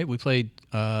 right? We played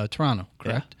Toronto,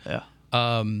 correct?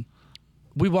 Yeah.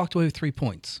 We walked away with 3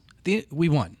 points. We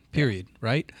won, period,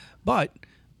 right? But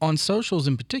on socials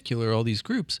in particular, all these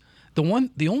groups,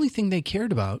 the only thing they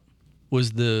cared about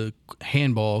was the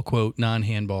handball, quote,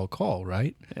 non-handball call,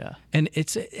 right? Yeah. And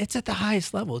it's at the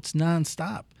highest level. It's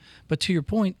nonstop. But to your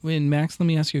point, Max, let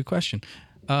me ask you a question.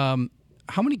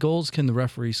 How many goals can the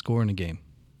referee score in a game?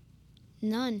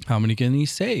 None. How many can he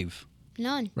save?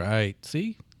 None. Right.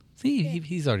 See,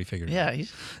 he's already figured it out. Yeah,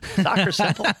 soccer's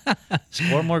simple.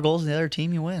 Score more goals than the other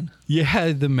team, you win.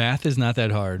 Yeah, the math is not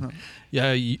that hard.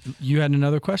 Yeah, you had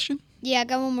another question? Yeah, I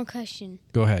got one more question.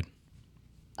 Go ahead.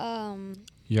 All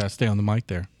You got to stay on the mic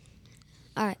there.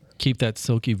 right. Keep that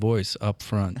silky voice up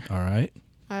front, all right?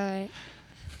 All right.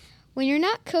 When you're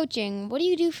not coaching, what do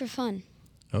you do for fun?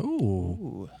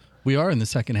 Oh. We are in the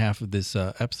second half of this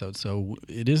episode, so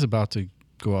it is about to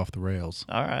go off the rails.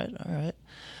 All right.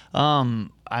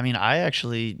 I mean, I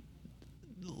actually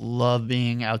love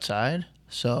being outside.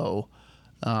 So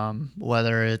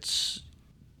whether it's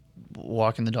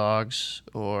walking the dogs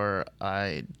or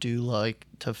I do like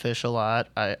to fish a lot,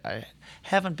 I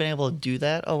haven't been able to do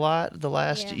that a lot the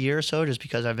last year or so just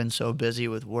because I've been so busy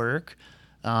with work.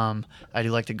 I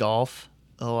do like to golf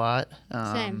a lot.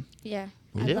 Same. Yeah.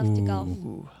 I do? love to golf.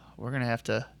 Ooh, we're going to have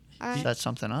to set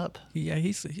something up. Yeah,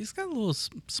 he's got a little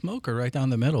smoker right down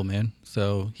the middle, man.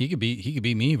 So he could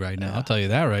be me right now. I'll tell you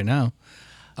that right now.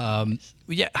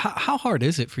 Yeah, how hard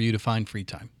is it for you to find free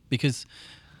time? Because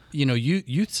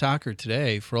youth soccer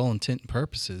today, for all intent and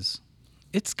purposes,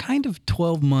 it's kind of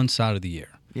 12 months out of the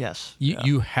year. Yes.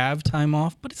 You have time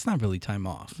off, but it's not really time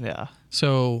off. Yeah.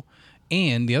 So,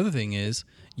 and the other thing is,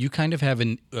 you kind of have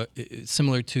an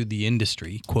similar to the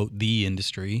industry, quote, the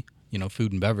industry,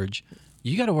 food and beverage.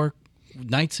 You got to work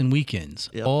nights and weekends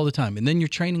all the time, and then your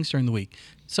training's during the week.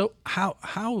 So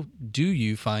how do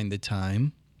you find the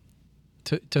time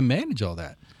to manage all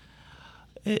that?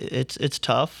 It's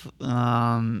tough,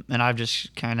 and I've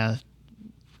just kind of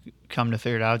come to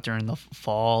figure it out during the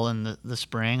fall and the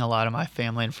spring. A lot of my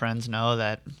family and friends know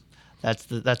that's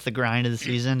the grind of the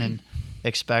season, and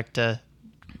expect to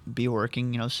be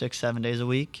working 6-7 days a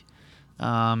week,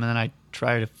 and then I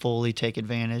try to fully take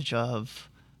advantage of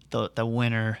the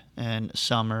winter and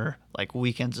summer, like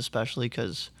weekends especially,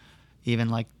 because even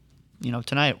like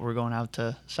tonight we're going out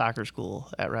to soccer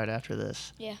school right after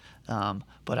this. Yeah.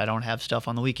 But I don't have stuff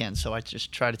on the weekends, so I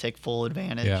just try to take full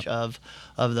advantage of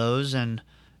those. And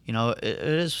it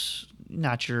is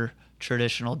not your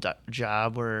traditional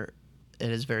job where it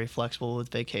is very flexible with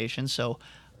vacation. So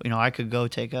I could go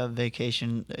take a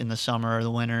vacation in the summer or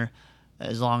the winter,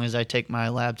 as long as I take my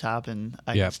laptop and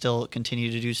I can still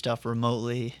continue to do stuff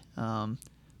remotely,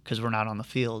 because we're not on the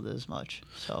field as much.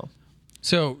 So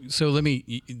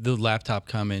the laptop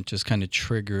comment just kind of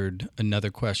triggered another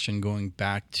question going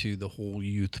back to the whole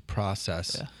youth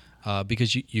process,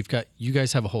 because you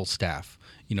guys have a whole staff.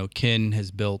 Ken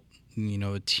has built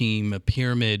a team, a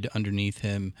pyramid underneath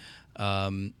him,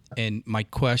 and my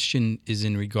question is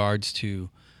in regards to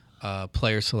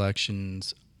player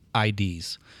selections,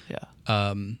 IDs.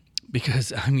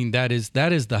 Because I mean that is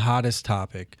the hottest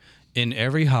topic in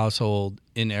every household,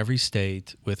 in every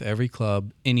state, with every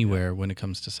club, anywhere when it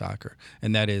comes to soccer.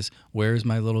 And that is, where's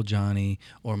my little Johnny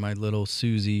or my little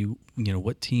Susie?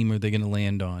 What team are they going to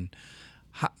land on?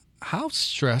 How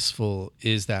stressful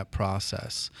is that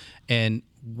process? And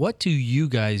what do you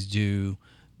guys do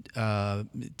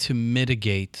to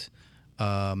mitigate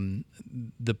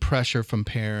the pressure from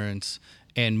parents?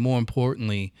 And more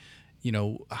importantly,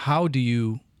 how do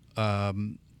you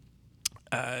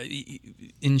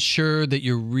ensure that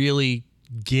you're really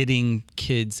getting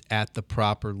kids at the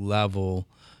proper level,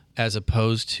 as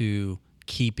opposed to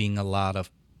keeping a lot of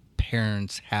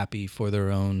parents happy for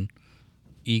their own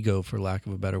ego, for lack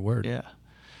of a better word?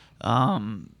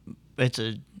 It's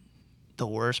the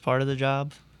worst part of the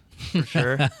job, for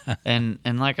sure. and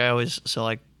like I always, so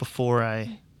like before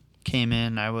I came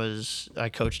in, I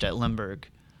coached at Limburg.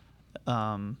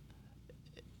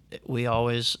 We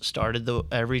always started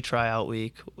every tryout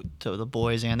week to the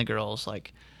boys and the girls,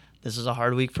 like, this is a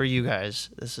hard week for you guys.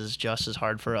 This is just as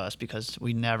hard for us, because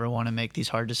we never want to make these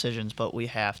hard decisions, but we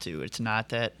have to. It's not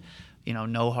that,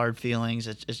 no hard feelings.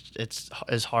 It's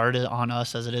as hard on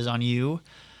us as it is on you.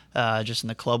 Just in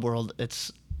the club world, it's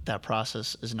that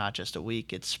process is not just a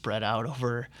week; it's spread out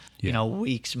over Yeah.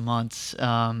 weeks, months.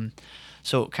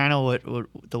 So kind of what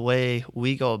the way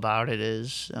we go about it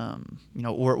is,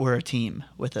 we're a team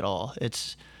with it all.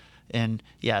 And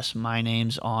yes, my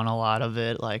name's on a lot of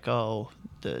it. Like, oh,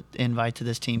 the invite to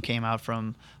this team came out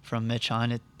from Mitch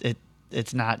Hunt.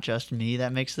 It's not just me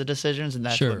that makes the decisions, and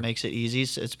that's Sure. what makes it easy.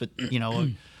 So it's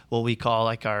what we call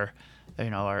like our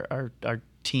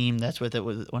team that's with it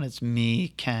when it's me,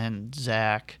 Ken,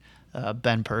 Zach.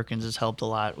 Ben Perkins has helped a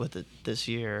lot with it this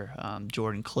year.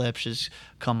 Jordan Klipsch has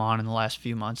come on in the last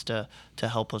few months to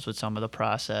help us with some of the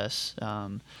process.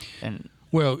 And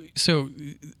Well, so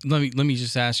let me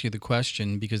just ask you the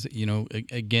question, because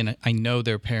again, I know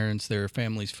there are parents, there are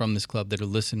families from this club that are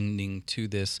listening to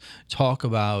this. Talk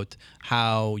about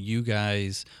how you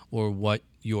guys, or what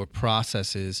your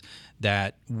process is,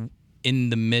 that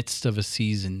in the midst of a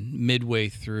season, midway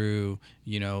through,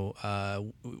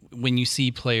 when you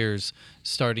see players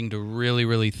starting to really,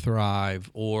 really thrive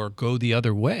or go the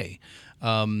other way,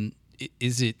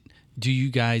 do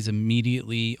you guys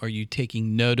immediately, are you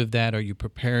taking note of that? Are you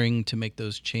preparing to make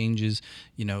those changes?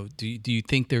 Do you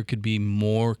think there could be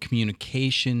more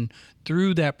communication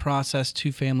through that process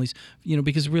to families?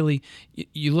 Because really,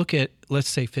 you look at, let's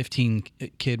say, 15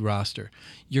 kid roster,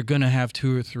 you're going to have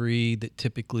 2 or 3 that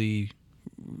typically,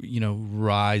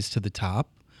 rise to the top,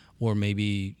 or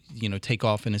maybe, take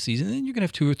off in a season. And then you're going to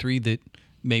have 2 or 3 that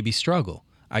maybe struggle.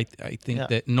 I think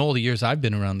that in all the years I've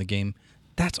been around the game,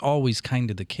 that's always kind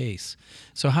of the case.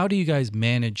 So how do you guys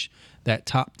manage that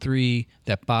top 3,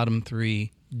 that bottom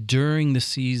 3 during the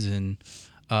season?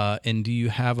 And do you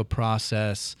have a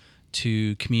process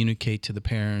to communicate to the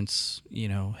parents,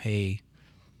 hey,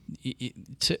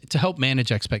 to help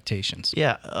manage expectations?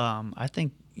 yeah, I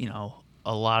think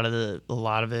a lot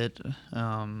of it.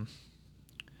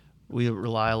 We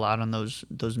rely a lot on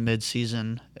those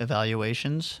mid-season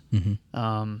evaluations,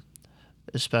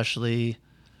 especially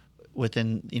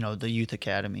within the youth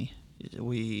academy.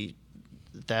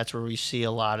 That's where we see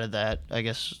a lot of that. I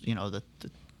guess the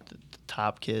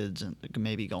top kids and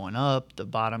maybe going up, the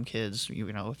bottom kids,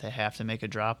 if they have to make a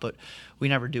drop, but we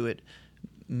never do it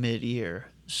mid-year.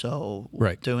 So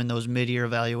Right. doing those mid-year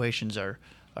evaluations are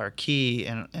key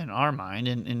in our mind,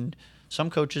 and some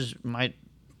coaches might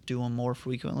do them more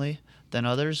frequently than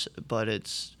others, but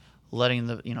it's letting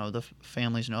the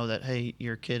families know that, hey,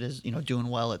 your kid is doing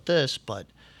well at this, but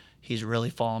he's really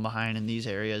fallen behind in these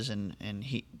areas, and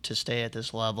he to stay at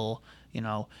this level,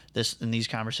 these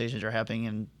conversations are happening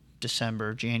in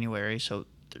December, January, so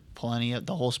there's plenty of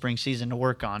the whole spring season to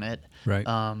work on it. Right.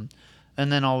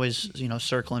 And then always,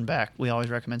 circling back. We always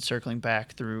recommend circling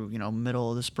back through,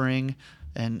 middle of the spring,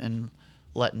 and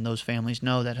letting those families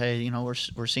know that, hey,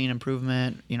 we're seeing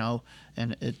improvement,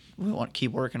 and we want to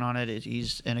keep working on it.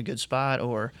 He's in a good spot,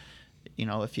 or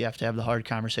if you have to have the hard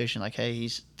conversation, like, hey,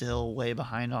 he's still way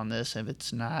behind on this. If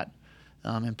it's not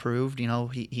improved,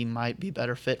 he might be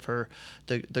better fit for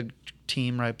the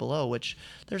team right below. Which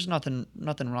there's nothing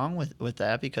wrong with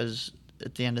that, because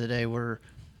at the end of the day, we're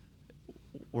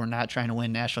not trying to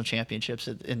win national championships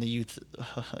in the youth,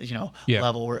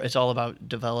 level. It's all about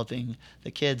developing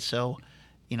the kids. So,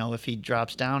 if he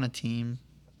drops down a team,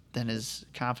 then his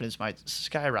confidence might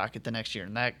skyrocket the next year,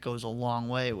 and that goes a long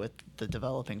way with the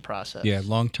developing process. Yeah,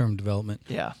 long-term development.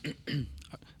 Yeah.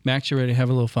 Max, you ready to have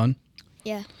a little fun?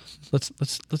 Yeah. Let's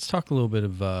talk a little bit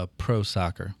of pro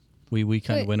soccer. We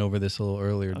kind of Sweet. went over this a little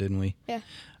earlier, didn't we? Yeah.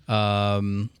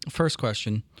 First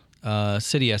question,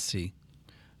 City SC.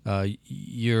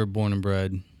 You're born and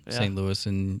bred St. Louis,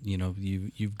 and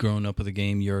you've grown up with the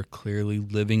game. You're clearly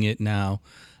living it now.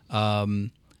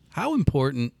 How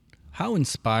important, how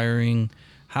inspiring,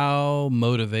 how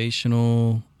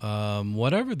motivational,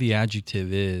 whatever the adjective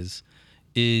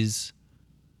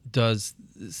does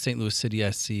St. Louis City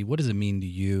SC, what does it mean to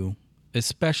you?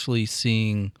 Especially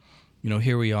seeing,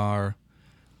 here we are,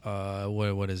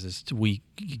 what is this,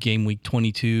 game week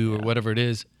 22 or whatever it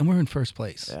is, and we're in first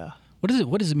place. Yeah.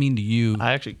 What does it mean to you?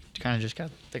 I actually kind of just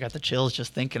got the chills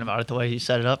just thinking about it, the way he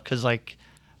set it up. Because, I've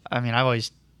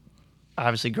always,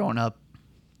 obviously growing up,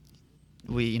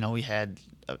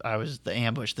 I was the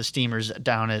ambush, the steamers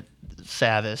down at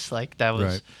Savis. That was,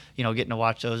 Right. Getting to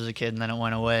watch those as a kid, and then it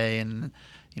went away. And,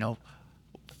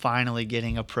 finally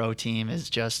getting a pro team is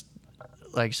just,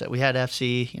 like I said, we had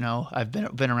FC, I've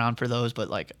been around for those, but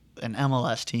an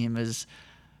MLS team is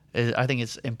I think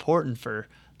it's important for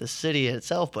the city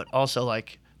itself, but also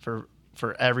for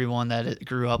everyone that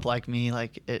grew up like me.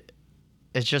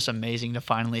 It's just amazing to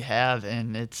finally have,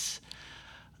 and it's,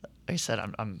 like I said,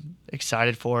 I'm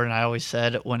excited for it. And I always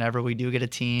said, whenever we do get a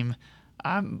team,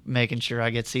 I'm making sure I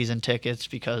get season tickets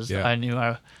because Yeah. I knew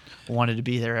I wanted to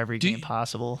be there every game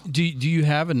possible. Do you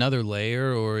have another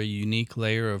layer or a unique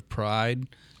layer of pride,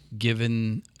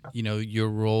 given your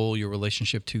role, your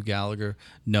relationship to Gallagher,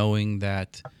 knowing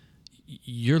that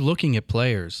you're looking at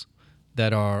players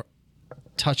that are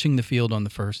touching the field on the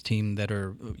first team, that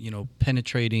are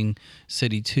penetrating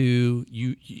City 2.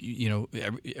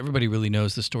 Everybody really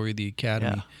knows the story of the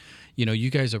academy. Yeah. You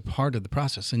guys are part of the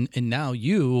process, and now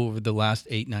you, over the last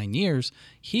 8-9 years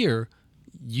here,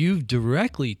 you've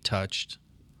directly touched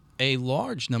a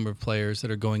large number of players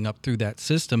that are going up through that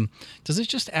system. Does it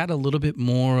just add a little bit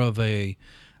more of a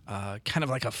kind of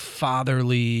like a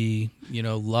fatherly,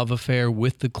 love affair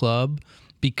with the club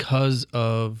because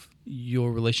of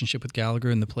your relationship with Gallagher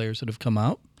and the players that have come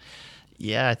out?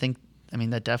 Yeah, I mean,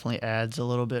 that definitely adds a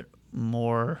little bit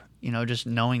more, just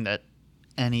knowing that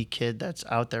any kid that's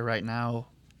out there right now,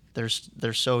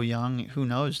 they're so young. Who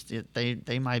knows?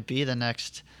 They might be the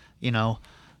next,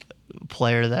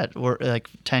 player that we're like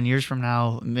 10 years from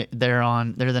now. They're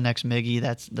the next Miggy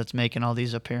that's making all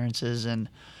these appearances and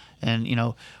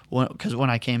because when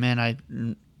I came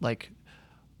in,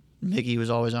 Miggy was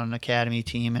always on an academy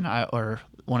team or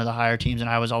one of the higher teams, and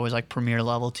I was always like premier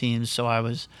level teams, so I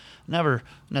was never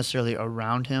necessarily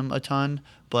around him a ton.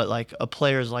 But like a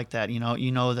players like that,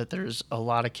 that there's a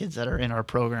lot of kids that are in our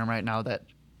program right now that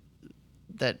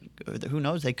who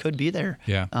knows, they could be there.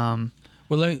 Yeah.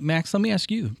 Well, Max, let me ask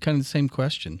you kind of the same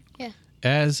question. Yeah.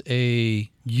 As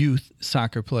a youth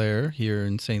soccer player here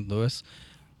in St. Louis,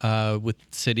 with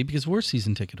City, because we're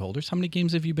season ticket holders, how many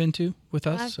games have you been to with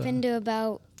us? I've been to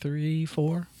about 3,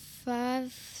 4?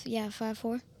 5. Yeah, 5,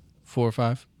 4. 4 or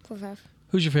 5? 4, 5.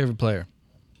 Who's your favorite player?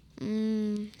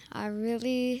 I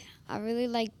really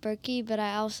like Berkey, but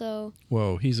I also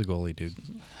Whoa, he's a goalie, dude.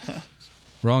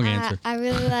 Wrong answer. I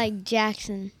really like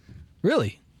Jackson.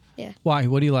 Really? Yeah. Why?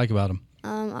 What do you like about him?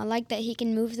 I like that he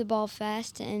can move the ball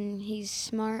fast and he's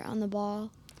smart on the ball,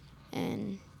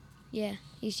 and yeah,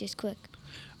 he's just quick.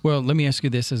 Well, let me ask you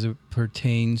this as it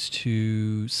pertains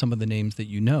to some of the names that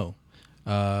you know,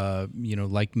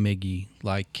 like Miggy,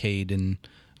 like Caden,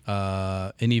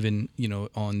 and even,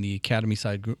 on the academy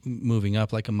side moving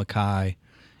up, like a Mackay.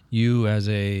 You as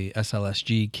a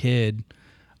SLSG kid,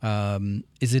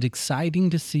 is it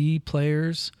exciting to see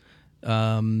players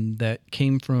that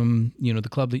came from, the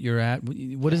club that you're at?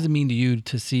 What does it mean to you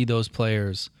to see those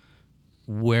players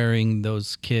wearing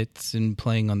those kits and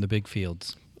playing on the big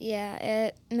fields? Yeah,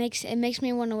 it makes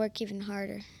me want to work even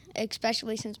harder,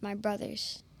 especially since my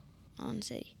brother's on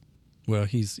City. Well,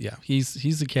 he's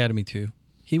academy too.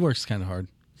 He works kind of hard.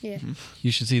 Yeah.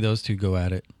 You should see those two go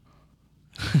at it.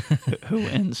 Who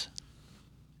wins?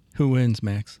 Who wins,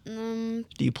 Max? Do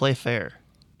you play fair?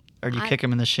 Or do you kick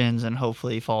him in the shins and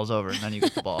hopefully he falls over and then you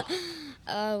get the ball?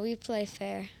 We play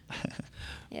fair.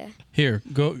 Yeah. Here,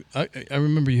 go. I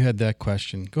remember you had that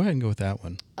question. Go ahead and go with that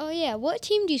one. Oh yeah, what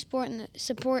team do you support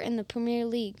in the Premier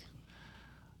League?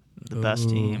 The best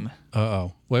team.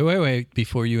 Uh-oh. Wait.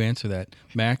 Before you answer that,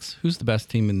 Max, who's the best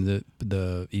team in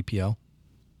the EPL?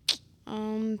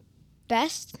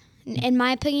 Best, in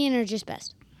my opinion, or just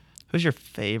best? Who's your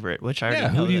favorite? Which I already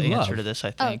who know do you the answer love? to this,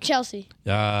 I Oh, think. Chelsea.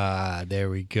 Ah, there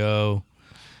we go.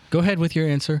 Go ahead with your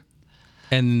answer,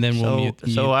 and then we'll mute the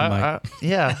mic.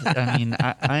 I mean,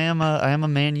 I am a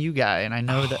Man U guy, and I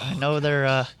know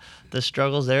their the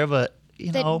struggles there, but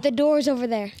The door's over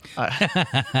there.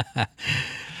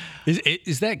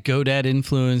 Is that GoDad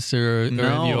influence, or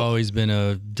have you always been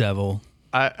a devil?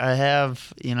 I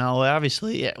have,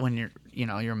 obviously when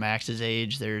you're Max's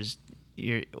age,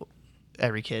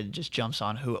 every kid just jumps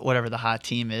on whatever the hot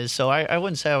team is. So I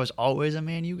wouldn't say I was always a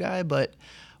Man U guy, but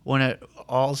when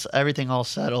everything all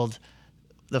settled,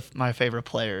 my favorite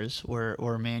players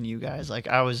were Man U guys. Like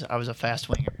I was a fast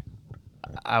winger.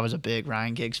 I was a big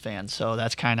Ryan Giggs fan, so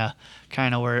that's kind of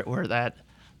where that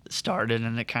started,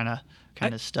 and it kind of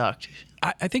stuck.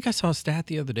 I think I saw a stat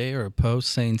the other day or a post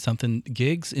saying something.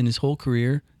 Giggs in his whole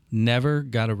career never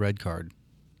got a red card.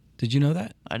 Did you know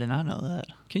that? I did not know that.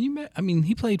 Can you? I mean,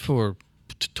 he played for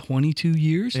 22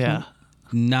 years. Yeah.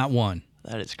 Not one.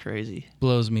 That is crazy.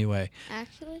 Blows me away.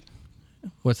 Actually?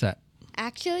 What's that?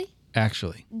 Actually?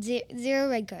 Zero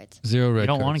red cards. 0 red cards. You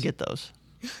don't want to get those.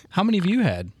 How many have you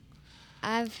had?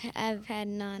 I've had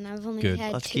none. I've only Good.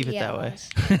 had Let's 2 keep it that way.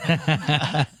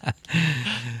 yellows.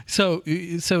 So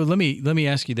let me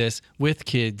ask you this: with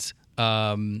kids,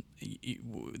 FIFA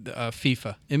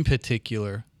in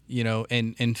particular,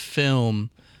 and film,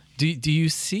 do you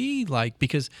see, like,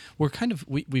 because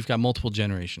we've got multiple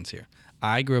generations here.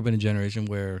 I grew up in a generation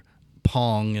where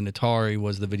Pong and Atari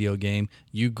was the video game.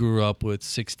 You grew up with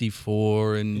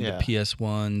 64 and the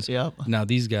PS1s. Yep. Now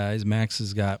these guys, Max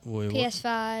has got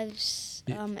PS5s,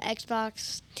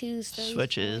 Xbox 2s, 3s,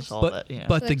 Switches, 4s. all but, that. Yeah.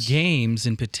 But the Switch. games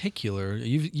in particular,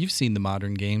 you've seen the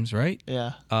modern games, right?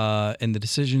 Yeah. And the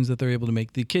decisions that they're able to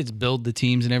make. The kids build the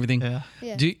teams and everything. Yeah.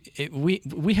 Yeah.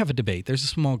 We have a debate. There's a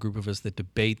small group of us that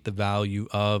debate the value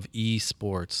of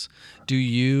esports. Do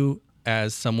you,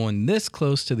 as someone this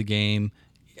close to the game,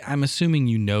 I'm assuming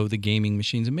you know the gaming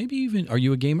machines, and maybe even, are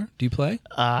you a gamer? Do you play?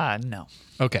 No.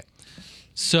 Okay.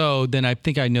 So then I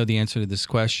think I know the answer to this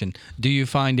question. Do you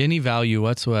find any value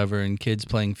whatsoever in kids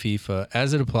playing FIFA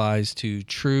as it applies to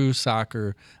true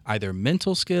soccer, either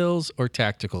mental skills or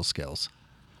tactical skills?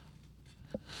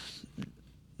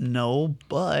 No,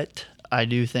 but I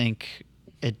do think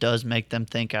it does make them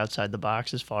think outside the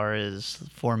box as far as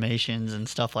formations and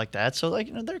stuff like that. So,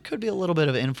 like, there could be a little bit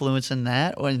of influence in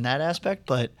that or in that aspect,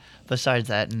 but besides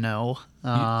that, no.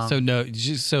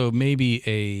 So maybe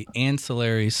a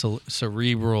ancillary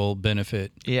cerebral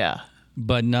benefit, Yeah.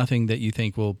 but nothing that you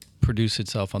think will produce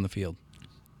itself on the field.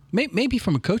 Maybe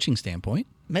from a coaching standpoint.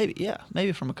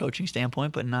 Maybe from a coaching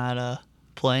standpoint, but not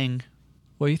playing.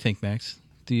 What do you think, Max?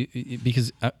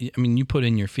 Because you put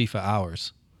in your FIFA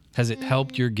hours. Has it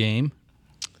helped your game?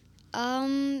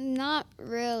 Not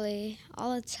really.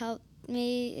 All it's helped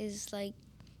me is like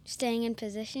staying in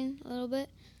position a little bit.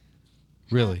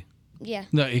 Really? Yeah.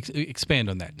 No, expand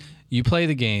on that. You play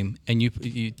the game, and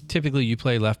you typically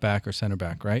play left back or center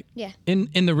back, right? Yeah. In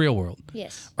the real world.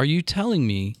 Yes. Are you telling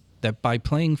me that by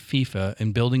playing FIFA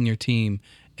and building your team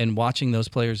and watching those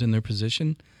players in their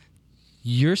position,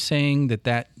 you're saying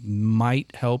that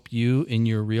might help you in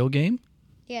your real game?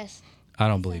 Yes. I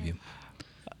don't believe you.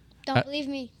 Don't believe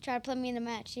me? Try to play me in a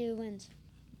match. See who wins.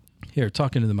 Here,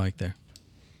 talk into the mic there.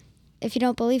 If you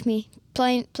don't believe me,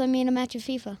 play me in a match of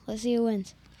FIFA. Let's see who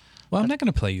wins. Well, I'm not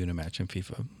going to play you in a match in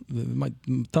FIFA. My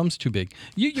thumb's too big.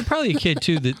 You're probably a kid,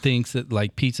 too, that thinks that,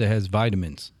 like, pizza has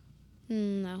vitamins.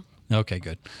 No. Okay,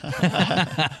 good.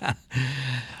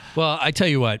 Well, I tell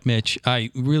you what, Mitch,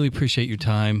 I really appreciate your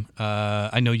time.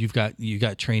 I know you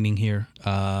got training here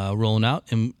rolling out,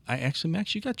 and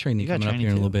Max, you got training coming up here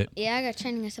in a little bit. Yeah, I got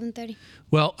training at 7:30.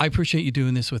 Well, I appreciate you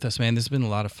doing this with us, man. This has been a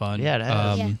lot of fun. Yeah, it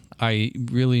has. Yeah. I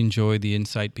really enjoy the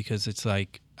insight because it's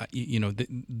like,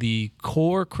 the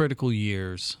core critical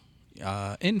years.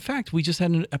 In fact, we just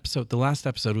had an episode. The last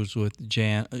episode was with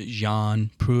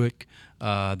Jan Pruick,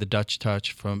 the Dutch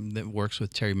Touch that works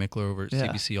with Terry Mickler over at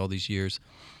CBC all these years.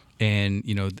 And,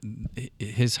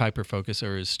 his hyper-focus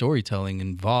or his storytelling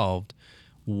involved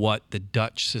what the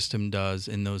Dutch system does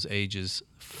in those ages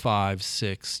 5,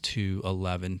 6 to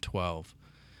 11, 12.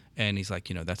 And he's like,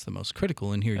 that's the most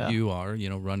critical. And here you are,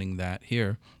 running that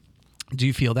here. Do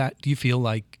you feel that? Do you feel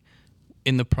like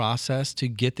in the process to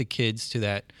get the kids to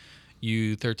that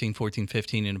U13, 14,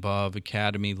 15 and above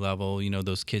academy level,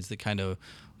 those kids that kind of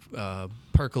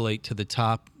percolate to the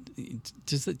top,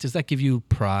 does that give you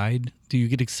pride? Do you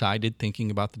get excited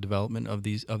thinking about the development of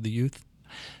the youth?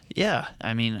 Yeah,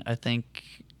 I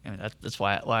think that's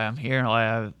why I'm here and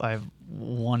why I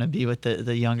want to be with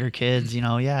the younger kids.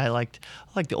 I like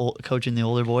coaching the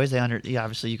older boys.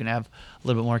 Obviously you can have a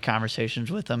little bit more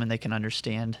conversations with them and they can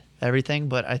understand everything.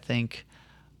 But I think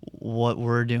what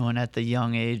we're doing at the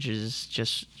young age is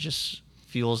just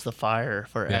fuels the fire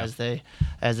for as they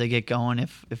get going.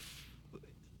 If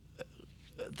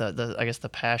I guess the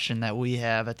passion that we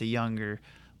have with the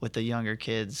younger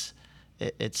kids,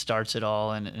 it starts it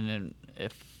all. And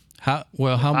if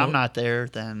I'm not there,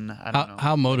 then I don't know.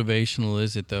 How motivational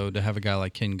is it though to have a guy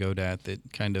like Ken Godat that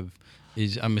kind of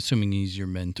is? I'm assuming he's your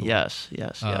mentor. Yes.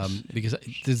 Because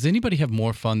does anybody have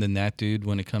more fun than that dude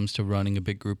when it comes to running a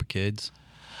big group of kids?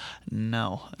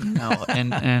 No.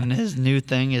 and his new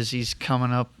thing is he's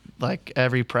coming up like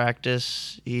every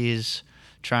practice. He's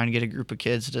trying to get a group of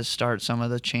kids to start some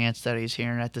of the chants that he's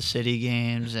hearing at the city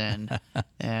games, and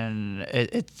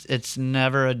it's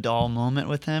never a dull moment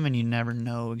with him, and you never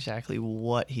know exactly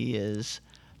what he is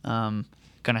gonna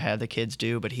have the kids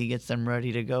do, but he gets them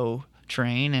ready to go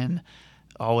train and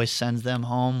always sends them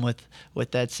home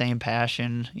with that same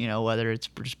passion, whether it's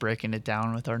just breaking it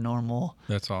down with our normal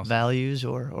That's awesome. values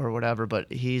or whatever.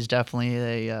 But he's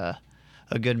definitely a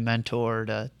good mentor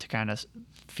to kind of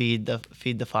feed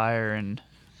the fire. And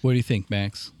what do you think,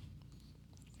 Max?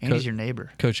 And he's your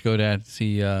neighbor. Coach Godat,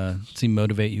 does he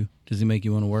motivate you? Does he make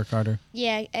you want to work harder?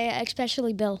 Yeah,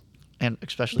 especially Bill. And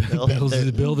especially Bill.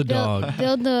 Bill the dog.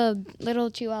 Bill the little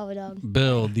Chihuahua dog.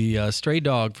 Bill, the stray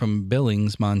dog from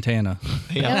Billings, Montana.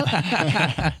 Yep.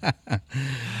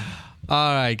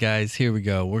 All right, guys, here we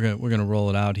go. We're gonna roll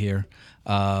it out here.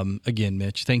 Again,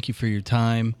 Mitch, thank you for your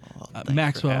time. Thanks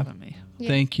Maxwell, for having me.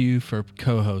 thank you for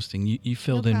co-hosting. You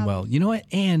filled in well. You know what?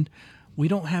 And we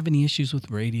don't have any issues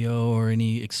with radio or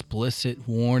any explicit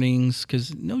warnings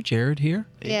because no Jared here.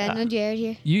 Yeah, no Jared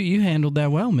here. You handled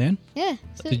that well, man. Yeah.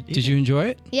 Did you enjoy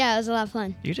it? Yeah, it was a lot of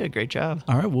fun. You did a great job.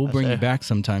 All right, we'll bring you back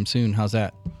sometime soon. How's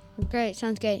that? Great.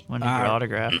 Sounds great. When did your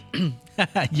autograph?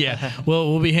 Yeah.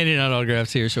 Well, we'll be handing out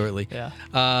autographs here shortly.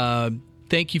 Yeah.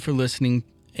 Thank you for listening.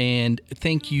 And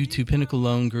thank you to Pinnacle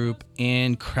Loan Group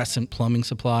and Crescent Plumbing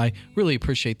Supply. Really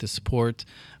appreciate the support.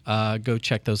 Go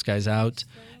check those guys out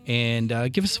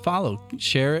and give us a follow.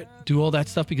 Share it. Do all that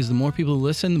stuff because the more people who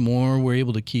listen, the more we're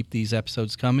able to keep these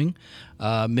episodes coming.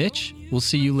 Mitch, we'll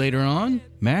see you later on.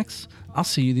 Max, I'll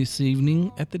see you this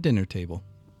evening at the dinner table.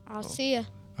 I'll see ya.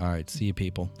 All right. See you,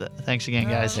 people. Thanks again,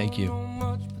 guys. Thank you.